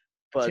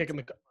 But Taking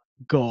the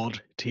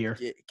God tier.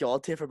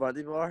 God tier for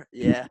Bounty bar.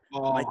 Yeah.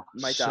 Oh,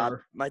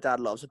 My dad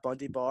loves a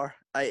Bounty bar.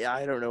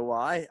 I don't know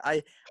why.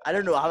 I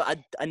don't know.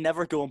 I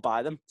never go and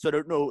buy them, so I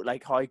don't know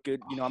like how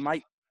good. I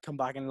might come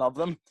back and love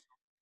them.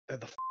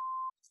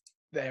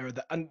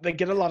 And they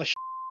get a lot of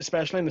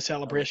especially in the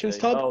celebrations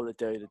tab. Oh, they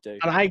do.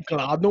 And I'm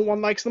glad no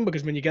one likes them,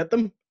 because when you get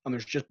them and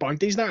there's just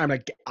bounties now, I'm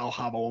like, I'll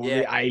have all of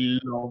it. I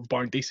love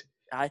bounties.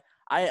 I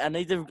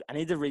need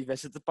to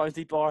revisit the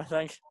Bounty bar. I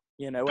think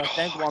I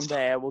think one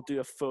day I will do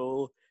a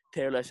full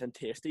tier list and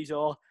tasties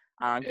all.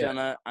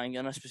 And I'm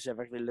gonna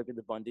specifically look at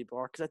the Bounty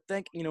bar, because I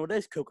think it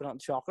is coconut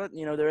and chocolate.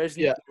 There is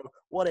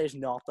what is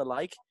not to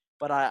like,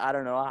 but I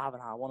don't know. I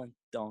haven't had one in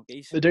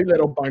donkeys. They do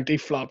little bounty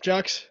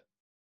flapjacks.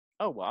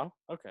 Oh wow!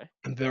 Okay.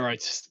 And they're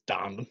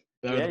outstanding.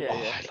 I love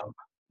them.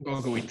 I'm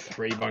gonna go eat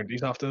 3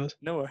 bounties after this.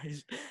 No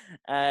worries.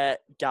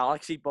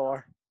 Galaxy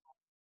bar.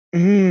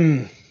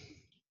 They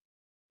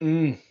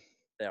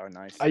are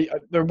nice.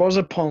 There was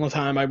upon a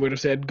time I would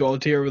have said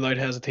God tier without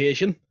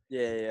hesitation.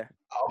 Yeah.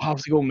 I'll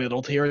have to go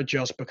middle tier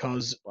just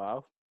because.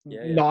 Wow.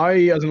 Yeah. Now,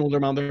 as an older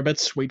man, they're a bit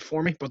sweet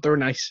for me, but they're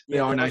nice. They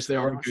are nice. They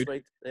are good.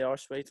 Sweet. They are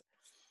sweet.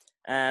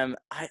 I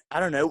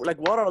don't know. Like,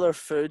 what other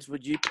foods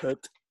would you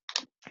put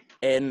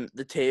in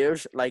the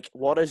tiers? Like,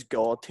 what is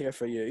God tier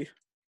for you?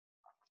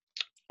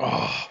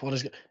 Oh, what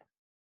is it?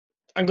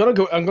 I'm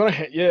gonna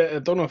hit you. I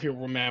don't know if you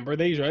remember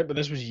these, right? But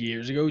this was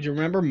years ago. Do you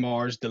remember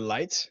Mars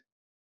Delights?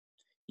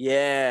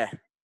 Yeah.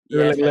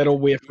 They're like little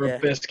wafer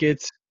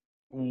biscuits.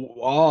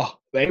 Oh,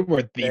 they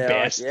were the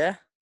best.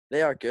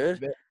 They are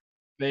good.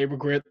 They were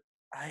great.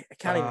 I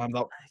can't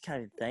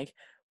even think.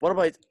 What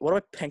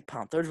about Pink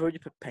Panthers? Where would you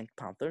put Pink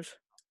Panthers?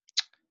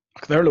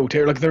 They're low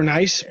tier. Like, they're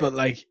nice, but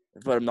like.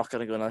 But I'm not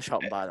gonna go in a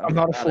shop and buy them. I'm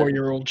not a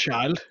 4-year-old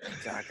child.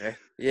 Exactly.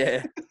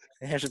 Yeah.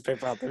 Here's a Pink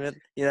Panther.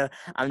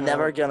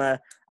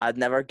 I'd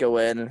never go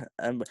in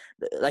and,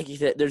 like you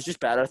said, there's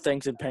just better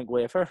things in pink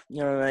wafer.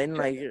 You know what I mean?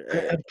 Like,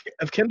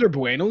 have Kinder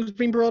Buenos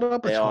been brought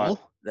up at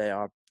all? They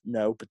are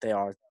no, but they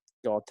are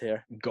God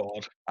tier.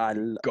 God.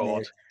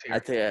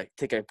 I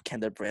take a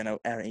Kinder Bueno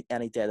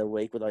any day of the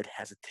week without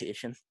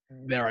hesitation.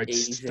 They're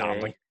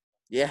outstanding.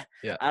 Yeah.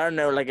 I don't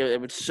know. Like,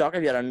 it would suck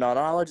if you had a nut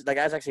allergy. Like,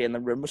 I was actually in the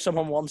room with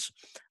someone once,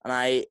 and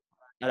I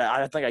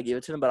think I gave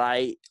it to them, but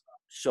I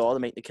saw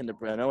them eat the Kinder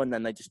Bueno, and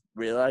then they just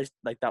realized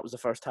like that was the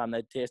first time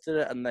they'd tasted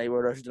it, and they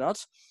were allergic to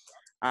nuts.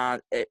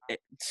 And it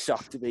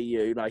sucked to be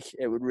you. Like,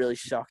 it would really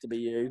suck to be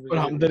you. What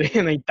happened to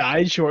him? And he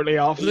died shortly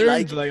after.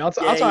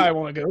 That's how I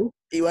want to go.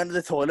 He went to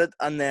the toilet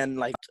and then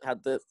like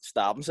had to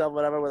stab himself,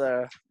 whatever,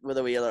 with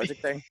a wee allergic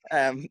thing.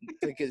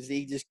 Because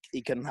he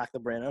couldn't hack the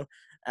Bueno.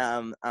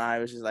 And I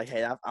was just like,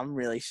 hey, I'm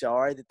really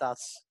sorry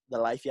that's the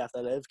life you have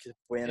to live, because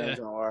Buenos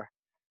are.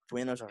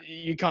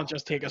 You can't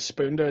just take a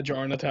spoon to a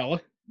jar of Nutella.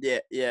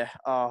 Yeah.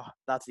 Oh,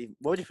 that's even.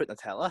 What would you put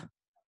Nutella?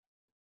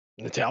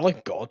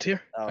 Nutella, God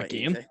tier.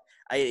 Again. Easy.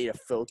 I eat a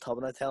full tub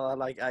of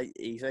Nutella,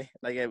 easy.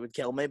 Like, it would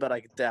kill me, but I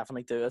could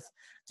definitely do it.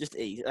 Just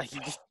easy. Like,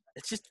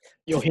 it's just.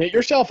 You'll hate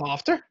yourself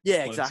after.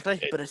 Yeah,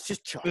 exactly. But it's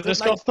just chocolate. The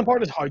disgusting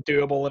part is how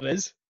doable it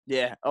is.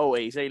 Yeah. Oh,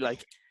 easy.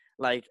 Like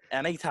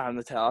any time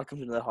Nutella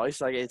comes into the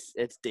house, like,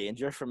 it's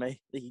danger for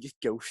me. Like, you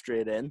just go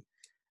straight in,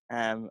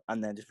 and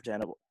then just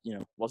pretend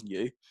it wasn't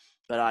you.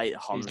 But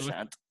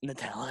 100%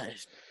 Nutella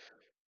is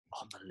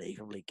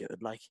unbelievably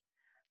good. Like,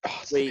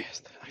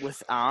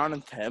 with Aaron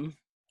and Tim,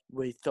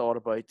 we thought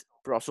about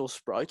Brussels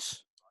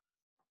sprouts.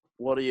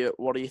 What do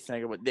you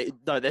think about?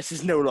 No, this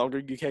is no longer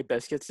UK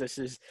biscuits. This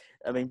is,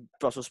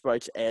 Brussels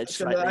sprouts edge.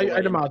 So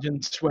I'd imagine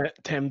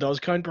Tim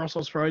does count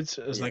Brussels sprouts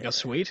as like a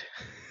sweet.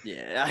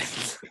 Yeah.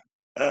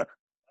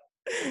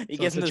 He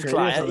gives them to his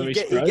client. He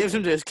gives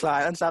them to his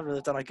clients after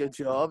they've done a good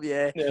job.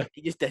 Yeah.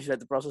 He just dishes out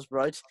the Brussels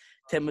sprouts.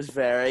 Tim was a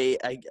very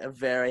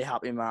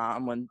happy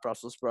man when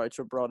Brussels sprouts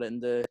were brought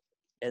into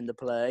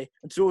play,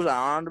 and so was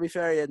Aaron. To be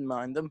fair, he didn't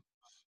mind them.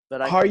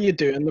 But how are you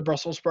doing the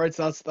Brussels sprouts?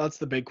 That's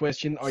the big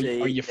question. Are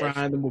you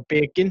frying them with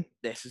bacon?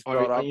 This is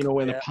brought up.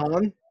 In a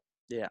pan.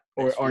 Yeah.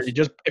 Or are you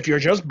if you're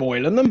just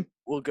boiling them?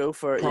 We'll go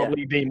for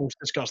probably the most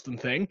disgusting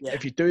thing. Yeah.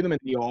 If you do them in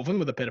the oven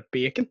with a bit of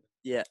bacon.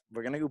 Yeah,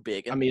 we're gonna go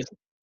bacon.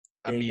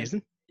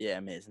 Amazing. Yeah,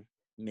 amazing.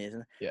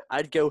 Yeah.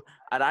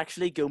 I'd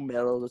actually go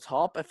middle of the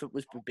top if it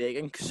was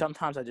bacon, because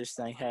sometimes I just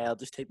think, hey, I'll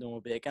just take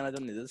normal bacon. I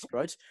don't need the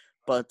sprouts.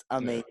 But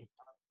I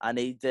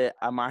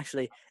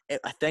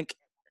think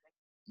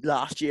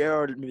last year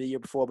or maybe the year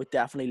before, we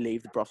definitely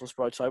leave the Brussels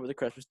sprouts out with the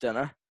Christmas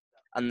dinner.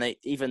 And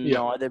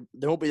now they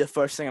won't be the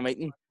first thing I'm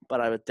eating, but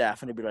I would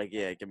definitely be like,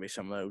 yeah, give me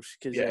some of those,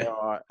 because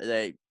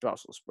they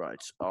Brussels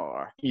sprouts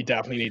are. You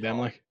definitely need them,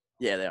 like.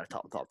 Yeah, they are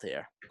top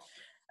tier.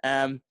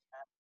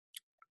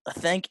 I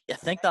think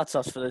that's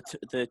us for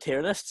the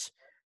tier lists.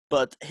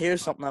 But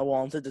here's something I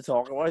wanted to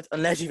talk about.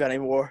 Unless you've any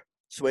more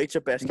sweets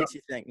or biscuits,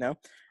 you think no?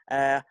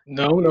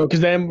 No,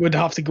 because then we'd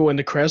have to go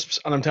into crisps,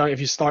 and I'm telling you,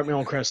 if you start me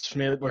on crisps,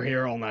 mate, we're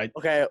here all night.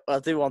 Okay, I'll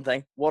do one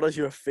thing. What is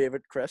your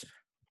favourite crisp?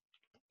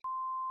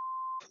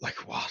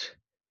 Like what?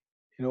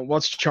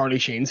 What's Charlie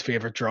Sheen's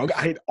favourite drug?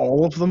 I hate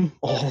all of them.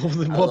 All of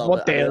them.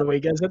 What day of the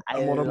week is it?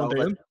 And what am I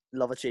doing?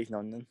 Love a cheese and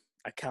onion.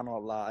 I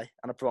cannot lie.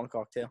 And a prawn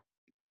cocktail.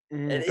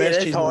 It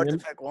Best is hard to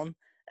pick one.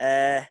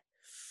 I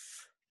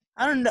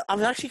don't know. I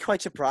was actually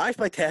quite surprised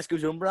by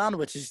Tesco's own brand,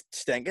 which is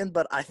stinking.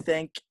 But I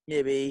think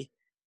maybe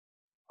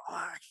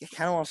I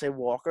kind of want to say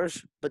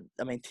Walker's, but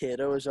I mean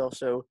Tato is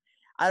also.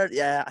 I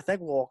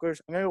think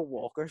Walker's. I'm gonna go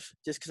Walker's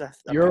just because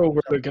You're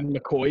overlooking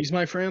McCoy's,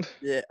 my friend.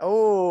 Yeah.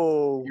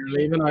 Oh. You're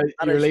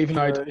leaving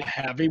out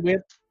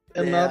heavyweight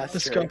in that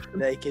discussion. True.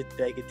 They could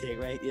take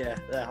me. Yeah,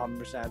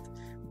 100%.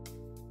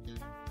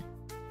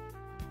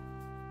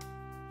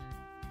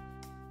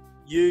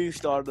 You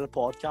started a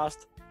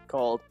podcast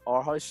called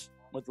Our House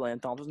with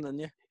William Thompson, didn't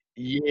you?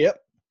 Yep,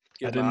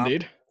 I did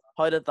indeed.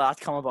 How did that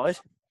come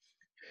about?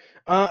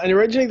 And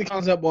originally the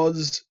concept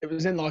was, it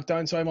was in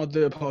lockdown, so I wanted to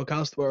do a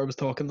podcast where I was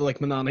talking to like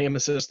my nanny and my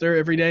sister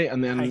every day,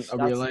 and then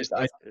I realized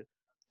I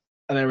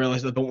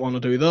don't want to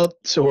do that,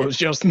 so it was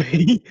just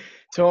me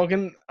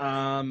talking.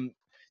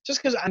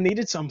 Just because I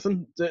needed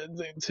something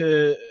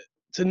to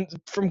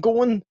from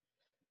going.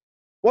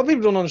 What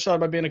people don't understand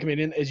about being a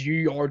comedian is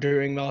you are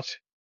doing that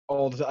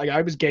all the time. Like,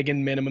 I was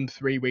gigging minimum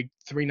 3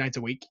 nights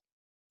a week.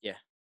 Yeah.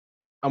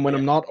 And when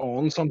I'm not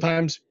on,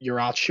 sometimes you're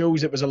at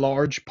shows. It was a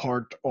large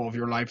part of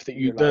your life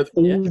that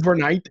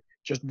overnight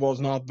just was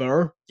not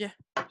there. Yeah.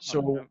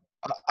 So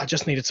I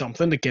just needed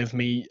something to give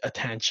me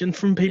attention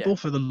from people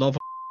for the love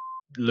of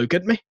look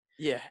at me.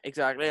 Yeah,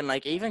 exactly. And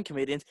like even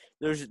comedians,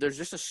 there's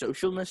just a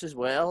socialness as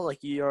well. Like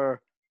you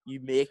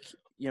make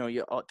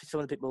some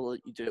of the people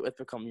that you do it with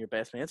become your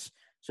best mates.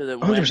 So that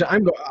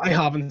 100%. I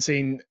haven't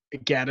seen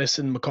Geddes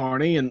and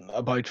McCartney in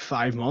about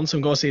 5 months.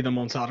 I'm going to see them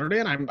on Saturday,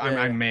 and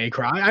I may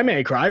cry. I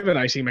may cry when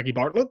I see Mickey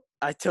Bartlett.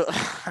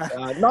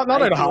 Not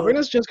out of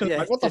happiness, just because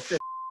like, what the f***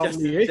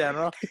 just in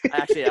general. I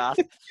actually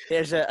asked.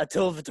 I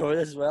told Victoria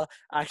this as well.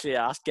 I actually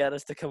asked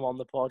Geddes to come on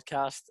the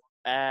podcast.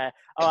 I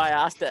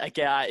asked it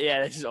again.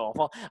 Yeah, this is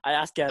awful. I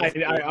asked Geddes.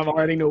 I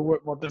already know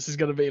what this is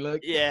going to be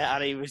like. Yeah,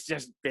 and he was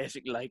just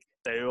basically like,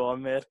 "Do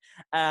on, mate."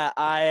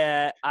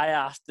 I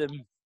asked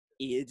him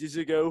ages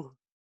ago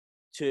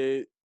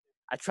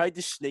I tried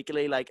to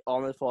sneakily, like,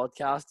 on the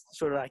podcast,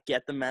 sort of, like,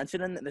 get the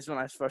mention in. This is when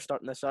I was first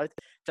starting this out.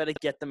 Tried to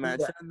get the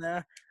mention in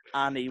there,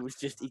 and he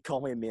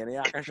called me a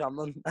maniac or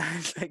something. I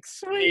was like,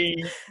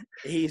 sweet.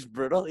 He's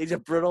brutal. He's a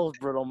brutal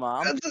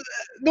man.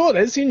 No, it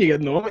is. Seeing you get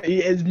to know him, he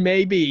is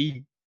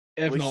maybe,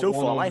 if not so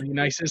one of the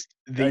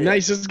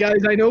nicest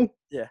guys I know.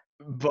 Yeah.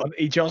 But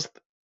he'd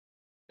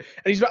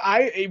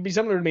be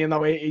similar to me in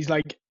that way. He's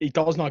like, he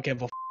does not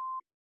give a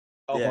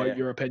about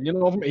your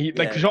opinion of him.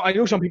 I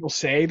know some people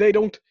say they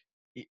don't.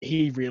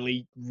 He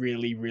really,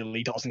 really,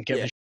 really doesn't give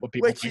a shit what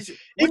people think.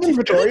 Even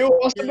Vittorio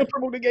asked him to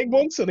promote a gig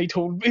once, and he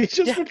told me, he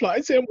just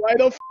replied saying, "Why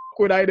the f***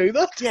 would I do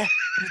that?" Yeah,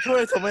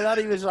 Vittorio told me that.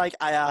 He was like,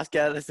 I asked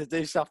Geddes to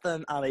do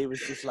something, and he was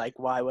just like,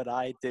 "Why would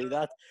I do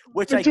that?"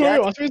 Which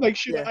Vittorio asked me, like,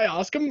 should I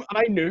ask him? And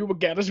I knew what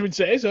Geddes would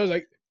say, so I was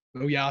like,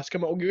 "Oh, you ask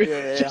him, I'll give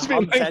you." Just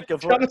being like,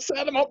 trying to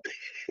set him up.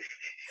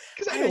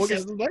 Because I know what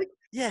Geddes is like.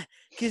 Yeah,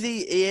 because he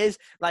is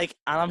like,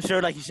 and I'm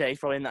sure, like you say, he's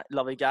probably a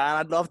lovely guy. And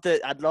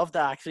I'd love to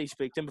actually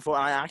speak to him before.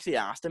 And I actually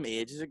asked him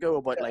ages ago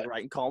about like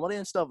writing comedy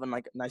and stuff, and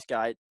like nice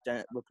guy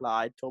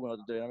replied, told me what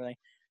to do and everything,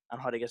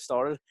 and how to get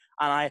started.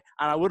 And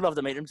I would love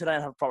to meet him today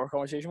and have a proper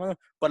conversation with him.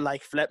 But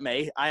like, flip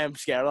me, I am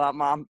scared of that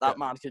man. That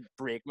man could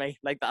break me.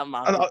 Like that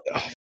man.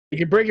 He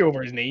could break you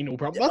over his knee, no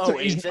problem.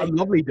 He's a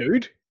lovely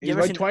dude. He's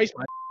like twice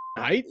my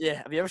height.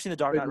 Yeah, have you ever seen The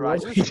Dark Knight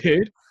Rises?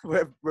 Dude.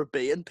 Where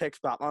Bane picks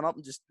Batman up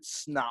and just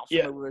snaps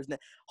him over his neck.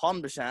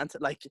 100%.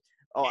 Like,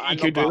 I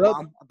could love do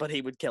Batman, that. but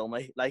he would kill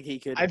me. Like, he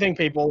could. I think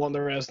people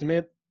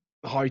underestimate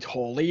how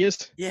tall he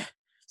is. Yeah.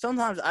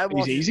 Sometimes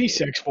he's easy,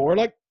 6'4",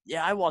 like.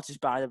 Yeah, I watch his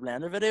Barry the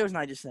Blender videos, and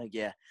I just think,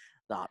 yeah,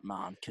 that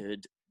man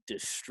could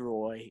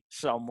destroy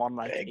someone.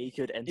 Like, he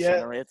could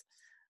incinerate.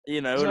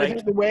 You know, so like, I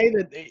think the way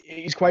that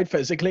he's quite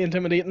physically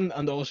intimidating,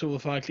 and also the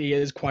fact he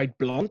is quite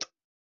blunt.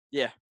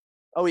 Yeah.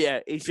 Oh yeah,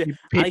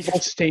 people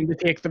seem to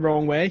take the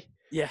wrong way.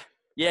 Yeah.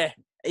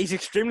 He's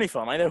extremely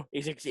fun. I know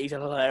he's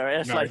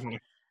hilarious. Very funny.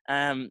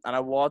 And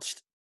I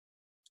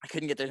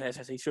couldn't get the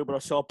SSC show, but I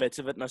saw bits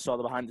of it and I saw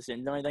the behind the scenes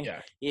and everything.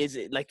 Yeah. He is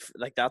like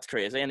that's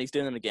crazy, and he's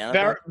doing it again.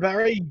 Very,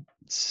 very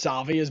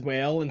savvy as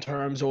well in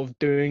terms of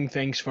doing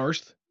things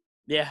first.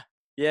 Yeah.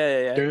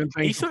 Doing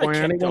things before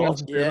anyone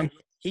else is doing.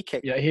 He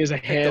kicked. Yeah, he is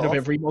ahead of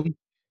everyone.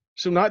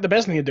 So now the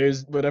best thing to do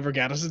is whatever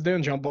Geddes is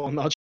doing, jump on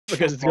that.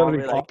 Because it's going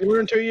to be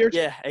popular in 2 years.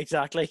 Yeah,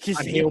 exactly.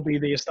 And he'll be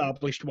the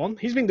established one.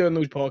 He's been doing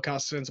those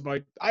podcasts since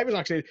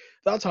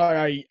that's how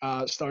I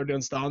started doing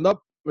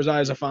stand-up, was I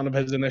was a fan of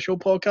his initial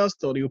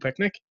podcast, Audio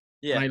Picnic.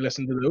 Yeah. And I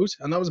listened to those,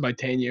 and that was about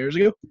 10 years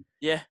ago.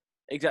 Yeah,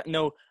 exactly.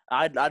 No,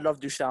 I'd love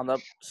to do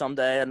stand-up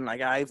someday, and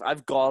like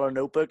I've got a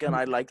notebook, and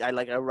I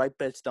write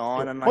bits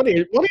down. And like, what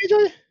age are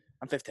you?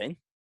 I'm 15.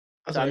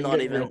 That's So why I'm I can not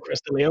get even. real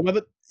Crystalia with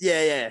it.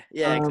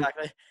 Yeah, Um,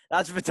 exactly.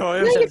 That's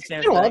Victoria yeah, said the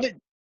same you know, thing.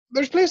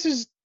 there's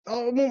places, I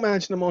won't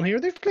mention them on here.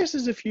 There's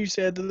places if you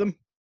said to them,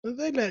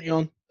 they let you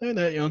on. They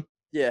let you on.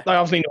 Yeah, Like,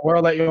 obviously, nowhere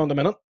will let you on the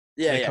minute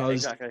yeah,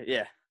 because exactly.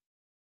 Yeah,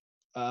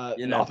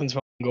 nothing's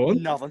fucking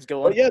going. nothing's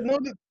going. But yeah, no,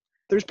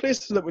 there's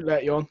places that would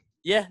let you on.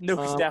 Yeah, no,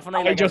 because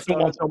definitely, I like I've just don't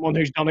want started. someone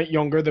who's done it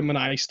younger than when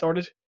I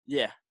started.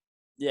 Yeah,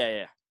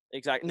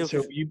 exactly. No, So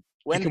 'cause you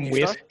when did can you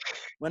wait. start?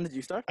 When did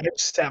you start? I'm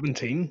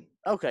 17.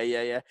 Okay,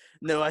 yeah.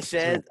 No, So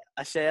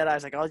I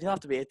was like, oh, you have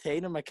to be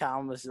 18, and my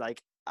cam was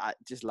like,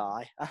 just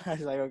lie. I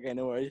was like, okay,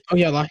 no worries. oh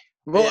yeah, lie.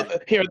 Well, Yeah.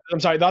 here I'm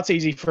sorry. That's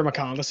easy for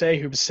McCann to say,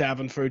 who was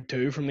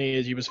 7'2" from the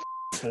age he was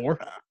 4.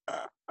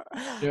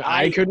 Yeah,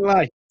 I couldn't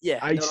lie.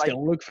 I no, like,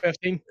 still look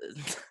 15,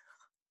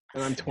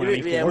 and I'm yeah,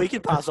 24. we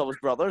could pass off as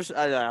brothers.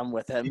 I'm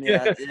with him.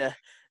 Yeah, Yeah.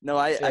 No,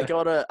 I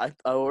yeah,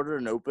 I ordered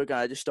a notebook and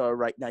I just started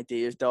writing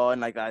ideas down.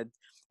 Like I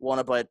one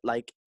about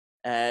like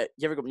you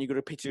ever go when you go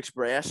to Pizza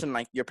Express and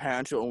like your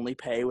parents will only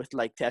pay with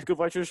like Tesco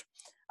vouchers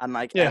and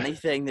like yeah.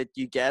 anything that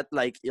you get,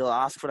 like you'll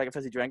ask for like a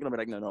fizzy drink and I'll be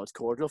like, no, it's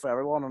cordial for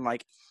everyone, and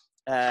like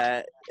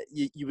uh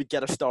you would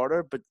get a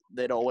starter, but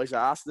they'd always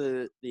ask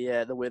the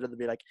waiter to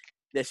be like,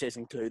 this is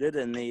included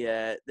in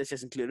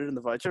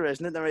the voucher,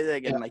 isn't it? And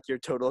everything, Yeah. and like your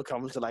total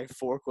comes to like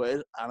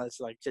 £4, and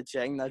it's like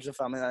cha-ching. There's a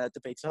family night at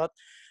the Pizza Hut.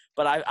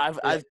 But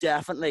I've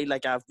definitely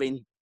like I've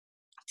been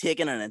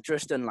taking an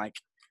interest in like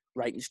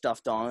writing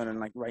stuff down and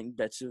like writing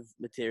bits of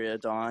material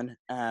down.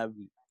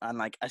 And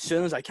like as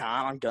soon as I can,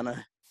 I'm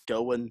gonna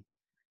go and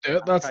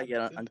That's. try to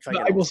get I on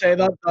will say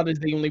stand up. that is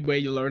the only way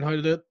you learn how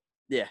to do it.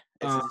 Yeah,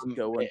 it's just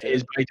go and do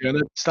Is it. by doing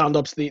it. Stand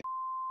up's the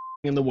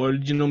in the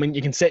world, you know what I mean?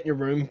 You can sit in your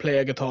room, play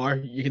a guitar,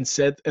 you can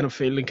sit in a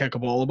field and kick a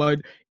ball about.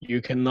 You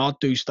cannot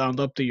do stand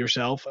up to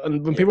yourself.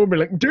 And when Yeah, people be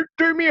like, do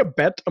me a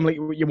bit, I'm like,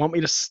 you want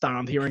me to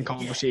stand here in yeah,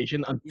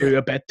 conversation and yeah, do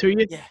a bit to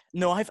you? yeah.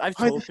 No, I've How the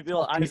told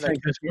people fuck do you I've like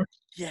think this works?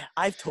 yeah,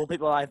 I've told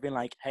people I've been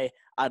like, hey,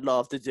 I'd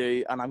love to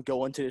do, and I'm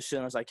going to as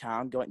soon as I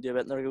can, go out and do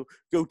it. And they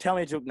go, tell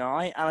me a joke now.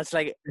 And it's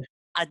like,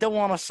 I don't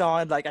want to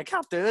sound like I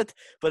can't do it,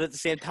 but at the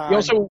same You time,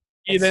 also,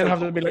 you it's then so have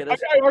to be like,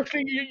 complicated. I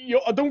actually,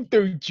 I don't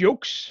do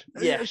jokes.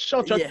 Yeah,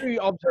 Such, I yeah, do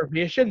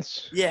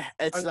observations. yeah.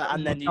 It's like,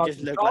 and But then you not just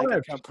the look like a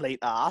stars. complete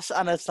ass.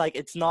 And it's like,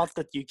 it's not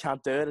that you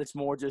can't do it. It's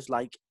more just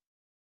like,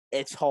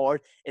 it's hard.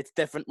 It's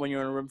different when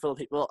you're in a room full of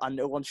people and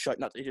no one's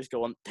shouting at you, just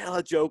going, tell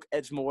a joke.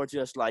 It's more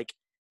just like,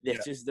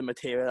 this is the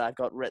material I've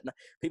got written.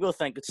 People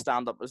think that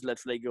stand-up is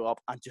literally go up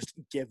and just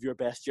give your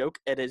best joke.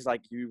 It is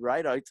like you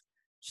write out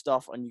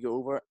stuff and you go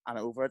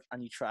over it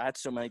and you try it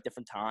so many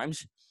different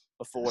times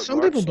before it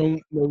Some people works.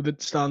 don't know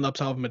that stand-ups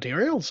have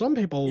material. Some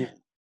people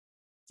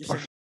Just are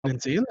think,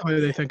 insane how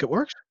they think it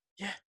works.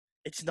 yeah,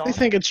 it's They not.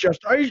 think it's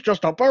just, oh, he's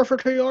just up there for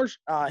 2 hours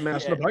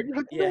messing Yeah, about. You're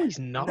like, yeah. no, he's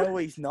not. No,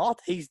 he's not.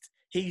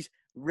 He's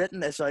written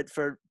this out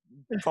for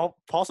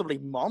possibly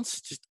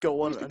months, just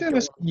going He's been and doing going.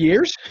 this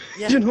years.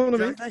 Yeah, You know what I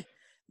mean? exactly.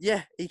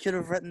 Yeah, he could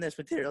have written this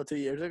material 2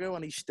 years ago,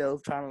 and he's still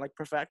trying to like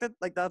perfect it.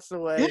 Like that's the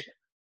Yeah. way.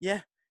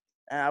 Yeah.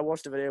 I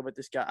watched a video about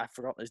this guy. I've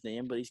forgotten his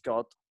name, but he's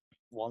got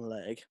one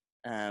leg.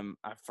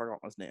 I've forgotten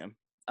his name.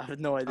 I have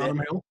no idea. Adam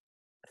Hill,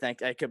 I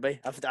think it could be.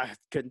 I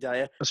couldn't tell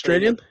you. But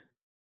Australian.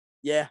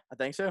 yeah, I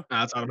think so.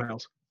 That's Adam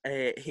Hills.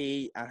 And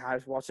I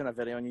was watching a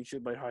video on YouTube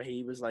about how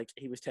he was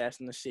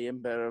testing the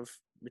same bit of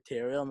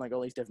material in like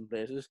all these different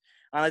places,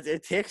 and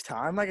it takes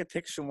time. Like it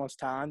takes so much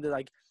time to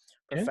like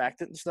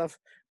perfect it and stuff.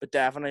 But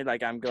definitely,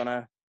 like I'm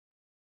gonna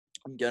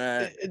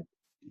It,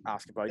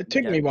 ask about it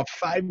took me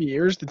 5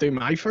 years to do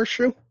my first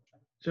show,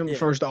 so the Yeah.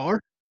 first hour.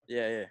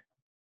 Yeah.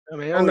 I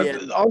mean, Oh, and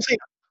yeah. honestly,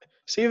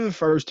 see the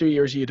first 2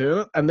 years of you doing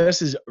it, and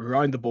this is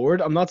round the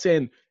board. I'm not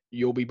saying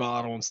you'll be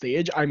bad on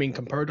stage. I mean,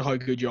 compared to how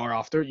good you are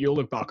after, you'll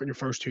look back on your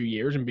first 2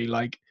 years and be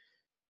like,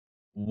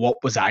 what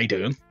was I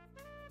doing?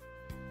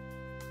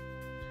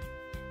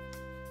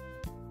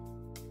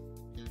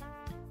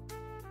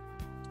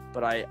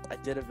 But I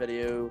did a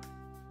video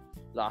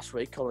last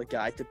week called "A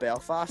Guide to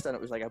Belfast," and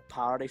it was like a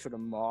parody for the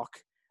mock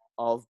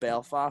of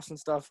Belfast and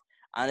stuff,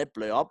 and it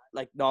blew up.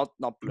 Like not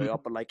blew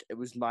up, but like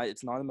it's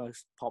now the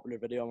most popular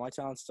video on my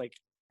channel. It's like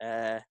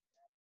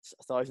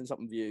 1,000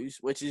 something views,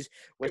 which is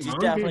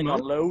definitely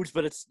not loads,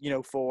 but it's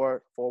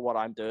for what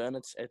I'm doing,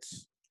 it's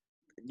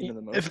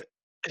the most.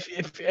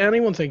 If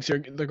anyone thinks they're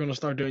going to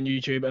start doing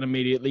YouTube and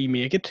immediately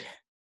make it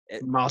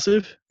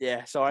massive,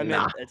 yeah. So I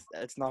mean,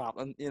 it's not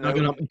happening. Not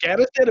gonna happen.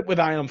 Geddes did it with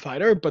I Am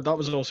Fighter, but that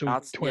was also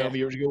 12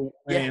 years ago,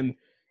 and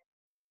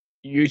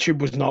YouTube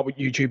was not what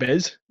YouTube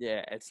is.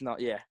 Yeah, it's not.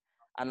 Yeah,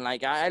 and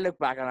like I look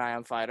back on I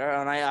Am Fighter,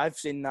 and I've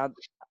seen that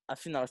a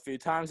few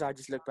times. I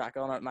just look back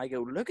on it and I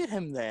go, look at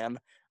him then,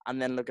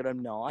 and then look at him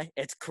now.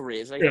 It's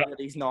crazy that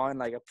he's now in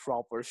like a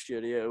proper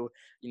studio.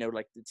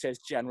 Like it says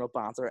general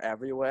banter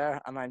everywhere,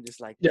 and I'm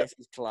just like, this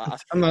is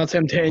class. And that's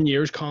him 10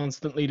 years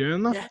constantly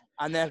doing that. Yeah,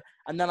 and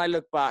then I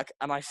look back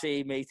and I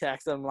see me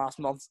texting him last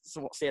month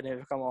saying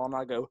he'll come on.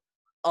 I go,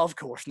 Of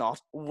course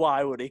not.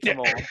 Why would he come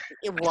on?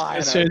 Why?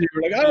 As soon as you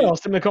were like, I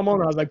asked him to come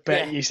on, I was like,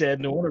 bet you said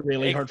no in a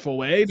really hurtful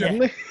way,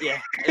 didn't he?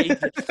 Yeah.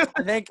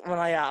 I think when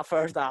I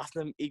first asked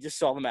him, he just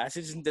saw the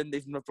message and didn't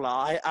even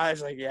reply. I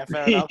was like, yeah,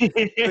 fair enough.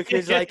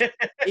 Because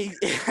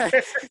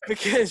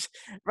because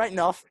right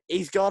enough,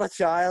 he's got a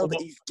child.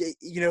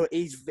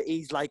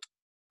 He's like,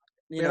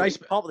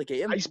 top of the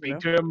game.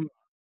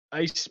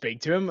 I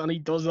speak to him, and he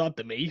does that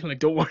to me. Like,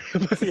 don't worry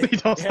about it. He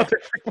does that to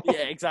everyone.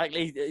 Yeah,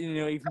 exactly.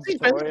 Even he's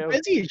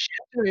busy as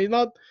shit. He's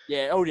not.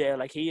 Yeah. Oh, yeah.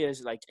 Like he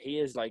is. Like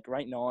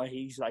right now,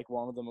 he's like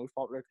one of the most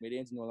popular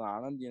comedians in Northern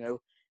Ireland.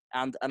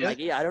 And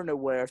I don't know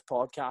where his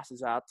podcast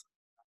is at,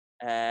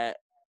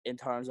 in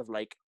terms of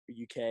like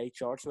UK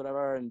charts, or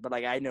whatever. But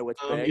like I know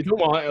it's big. You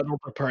don't want it, it'll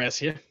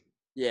press you.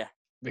 Yeah.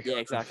 Yeah.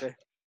 Exactly.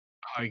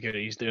 How good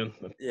he's doing.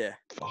 Yeah.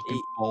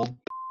 Fucking bald.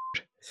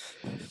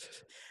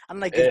 And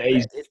like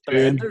he's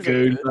doing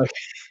good. Like,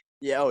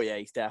 yeah, oh yeah,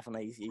 he's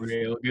definitely he's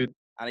real good,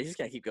 and he's just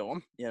gonna keep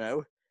going,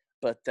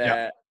 But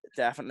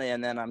definitely,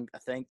 and then I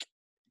think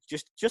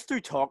just through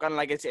talking,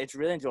 like it's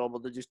really enjoyable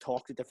to just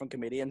talk to different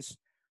comedians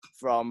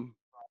from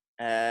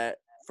Northern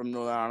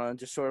Ireland,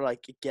 just sort of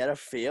like get a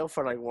feel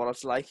for like what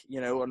it's like,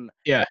 and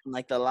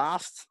like the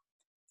last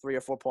 3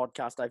 or 4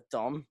 podcasts I've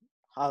done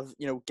have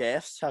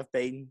guests have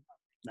been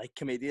like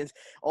comedians,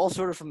 all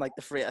sort of from like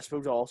the free. I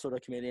suppose all sort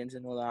of comedians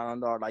in Northern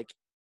Ireland are like.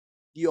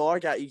 You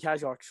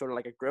guys are sort of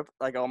like a group,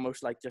 like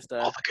almost like just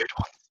all the good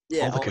ones.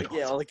 Yeah,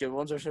 all the good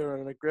ones are sort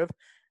of in a group.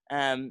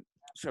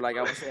 So like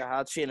obviously I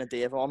had Shane and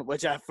Dave on,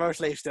 which I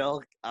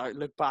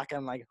look back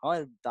and like, how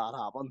did that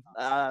happen?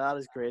 That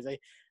is crazy.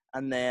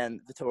 And then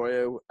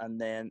Vittorio, and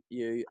then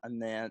you,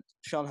 and then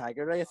Sean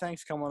Haggerty, I think,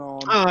 is coming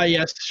on. Ah,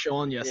 yes,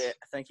 Sean, yes. Yeah,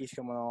 I think he's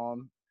coming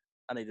on.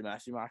 I need to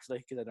message him actually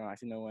because I don't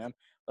actually know when.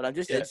 But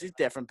it's just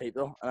different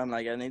people, and I'm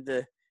like, I need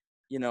to.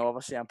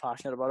 Obviously I'm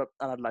passionate about it,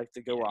 and I'd like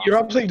to go on. You're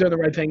absolutely doing the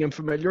right thing in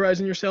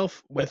familiarizing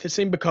yourself with the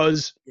scene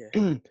because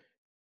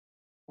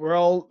we're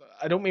all.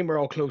 I don't mean we're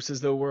all close as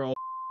though we're all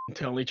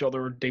telling each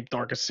other our deep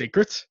darkest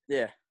secrets.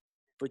 Yeah,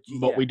 but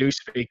we do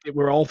speak.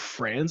 We're all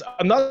friends,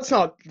 and that's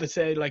not to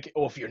say like,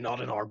 oh, if you're not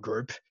in our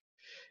group,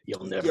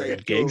 you'll never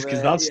get gigs,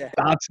 because that's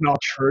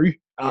not true.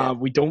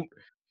 We don't.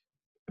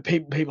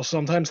 People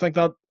sometimes think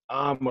that.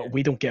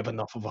 We don't give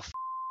enough of a.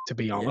 To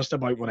be honest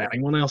about what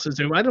anyone else is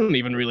doing. I don't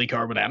even really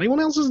care what anyone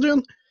else is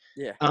doing.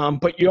 Yeah.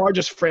 But you are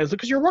just friends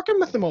because you're working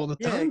with them all the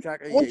time. Yeah,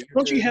 exactly.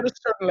 Once you hit a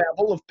certain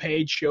level of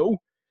paid show,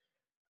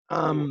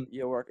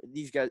 you work.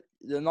 These guys,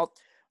 they're not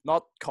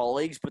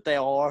colleagues, but they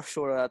are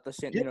sort of at the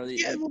same.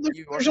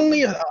 There's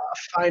only a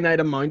finite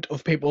amount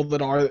of people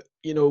that are,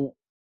 doing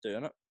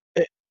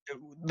it.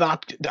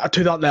 That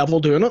to that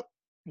level doing it.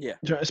 Yeah.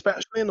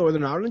 Especially in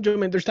Northern Ireland. Do you know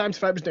what I mean? There's times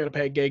if I was doing a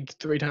paid gig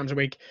 3 times a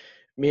week,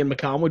 me and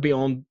McCann would be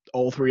on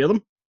all 3 of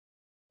them.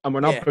 And we're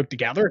not put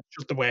together. It's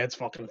just the way it's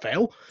fucking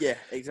fell. Yeah,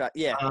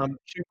 exactly. Yeah.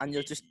 And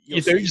you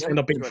do just end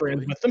up being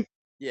friends with them.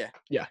 Yeah.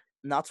 Yeah.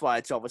 And that's why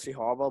it's obviously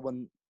horrible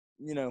when,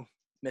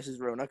 Mrs.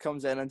 Rona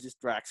comes in and just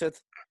wrecks it.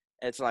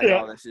 It's like,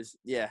 oh, this is,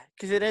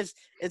 because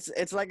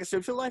it's like a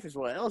social life as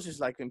well. It's just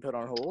like being put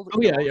on hold.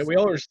 Oh, yeah. We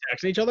all just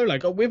text each other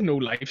like, oh, we have no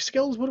life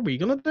skills. What are we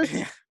going to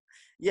do?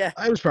 Yeah.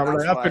 I was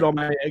probably like, I put all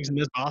my eggs in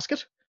this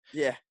basket.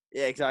 Yeah.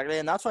 Yeah, exactly.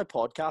 And that's why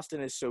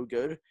podcasting is so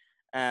good.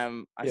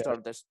 I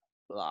started this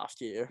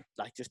last year,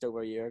 like just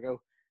over a year ago,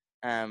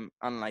 and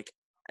like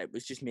it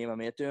was just me and my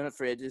mate doing it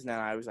for ages, and then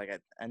I was like,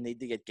 I need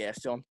to get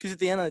guests on, because at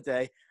the end of the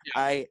day,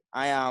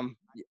 I'm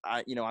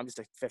just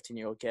a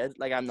 15-year-old kid.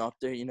 Like I'm not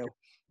doing,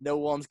 no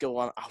one's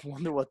going, I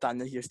wonder what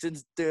Daniel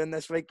Houston's doing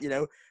this week,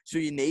 so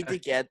you need to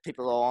get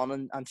people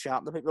on and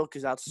chatting to people,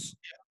 because that's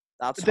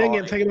the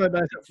thing. Think about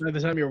that. By the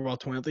time you're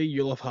about 20,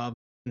 you'll have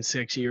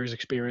 6 years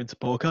experience of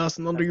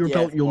podcasting under your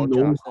belt. You'll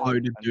know how to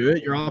do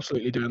it. You're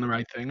absolutely doing the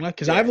right thing, like,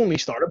 because I've only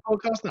started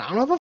podcasting. I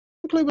don't have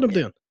a clue what I'm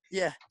doing.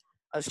 Yeah,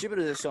 as stupid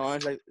as it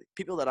sounds, like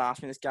people that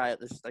asked me, this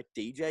like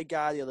DJ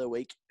guy the other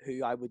week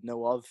who I would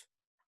know of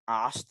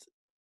asked,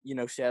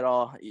 said,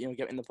 oh, get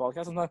me in the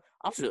podcast. I'm like,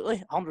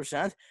 absolutely,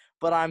 100%.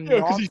 But I'm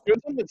not. He's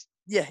doing something.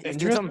 Yeah, he's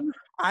doing something.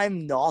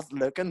 I'm not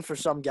looking for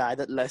some guy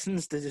that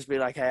listens to just be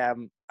like, hey,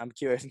 I'm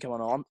curious and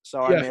coming on.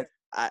 So I mean,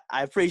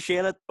 I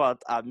appreciate it, but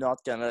I'm not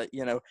gonna,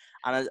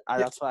 and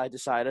that's why I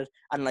decided.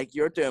 And like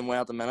you're doing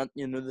well at the minute,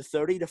 the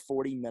 30 to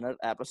 40 minute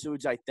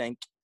episodes, I think,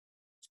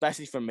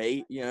 especially for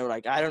me,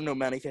 like I don't know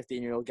many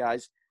 15-year-old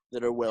guys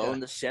that are willing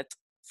to sit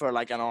for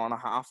like an hour and a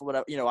half or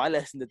whatever. I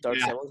listened to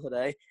Dirt Civil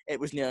today. It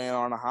was nearly an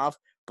hour and a half,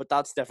 but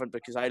that's different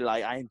because I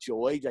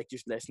enjoy like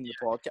just listening to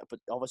the podcast, but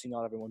obviously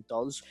not everyone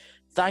does.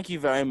 Thank you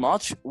very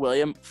much,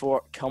 William,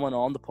 for coming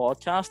on the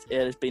podcast.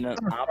 It has been an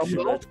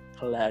absolute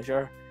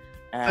pleasure.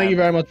 Thank you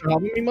very much for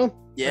having me, man.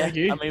 Yeah,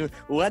 I mean,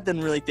 we went in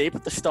really deep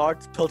at the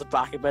start, pulled it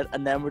back a bit,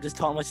 and then we're just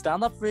talking about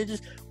stand-up for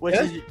ages, which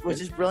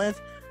is brilliant.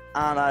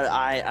 And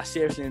I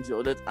seriously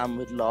enjoyed it, and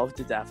would love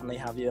to definitely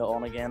have you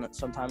on again at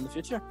some time in the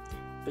future.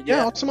 But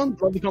awesome, man.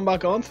 Love to come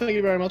back on. Thank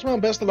you very much,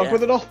 man. Best of luck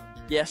with it all.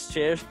 Yes,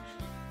 cheers.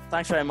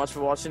 thanks very much for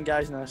watching,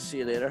 guys, and I'll see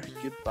you later.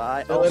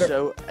 Goodbye. See you later.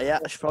 Also,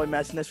 I should probably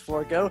mention this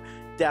before I go.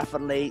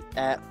 Definitely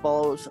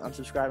follow and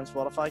subscribe on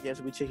Spotify. Give us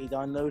a wee cheeky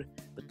download.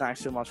 But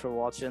thanks so much for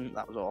watching.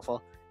 That was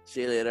awful.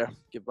 See you later.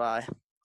 Goodbye.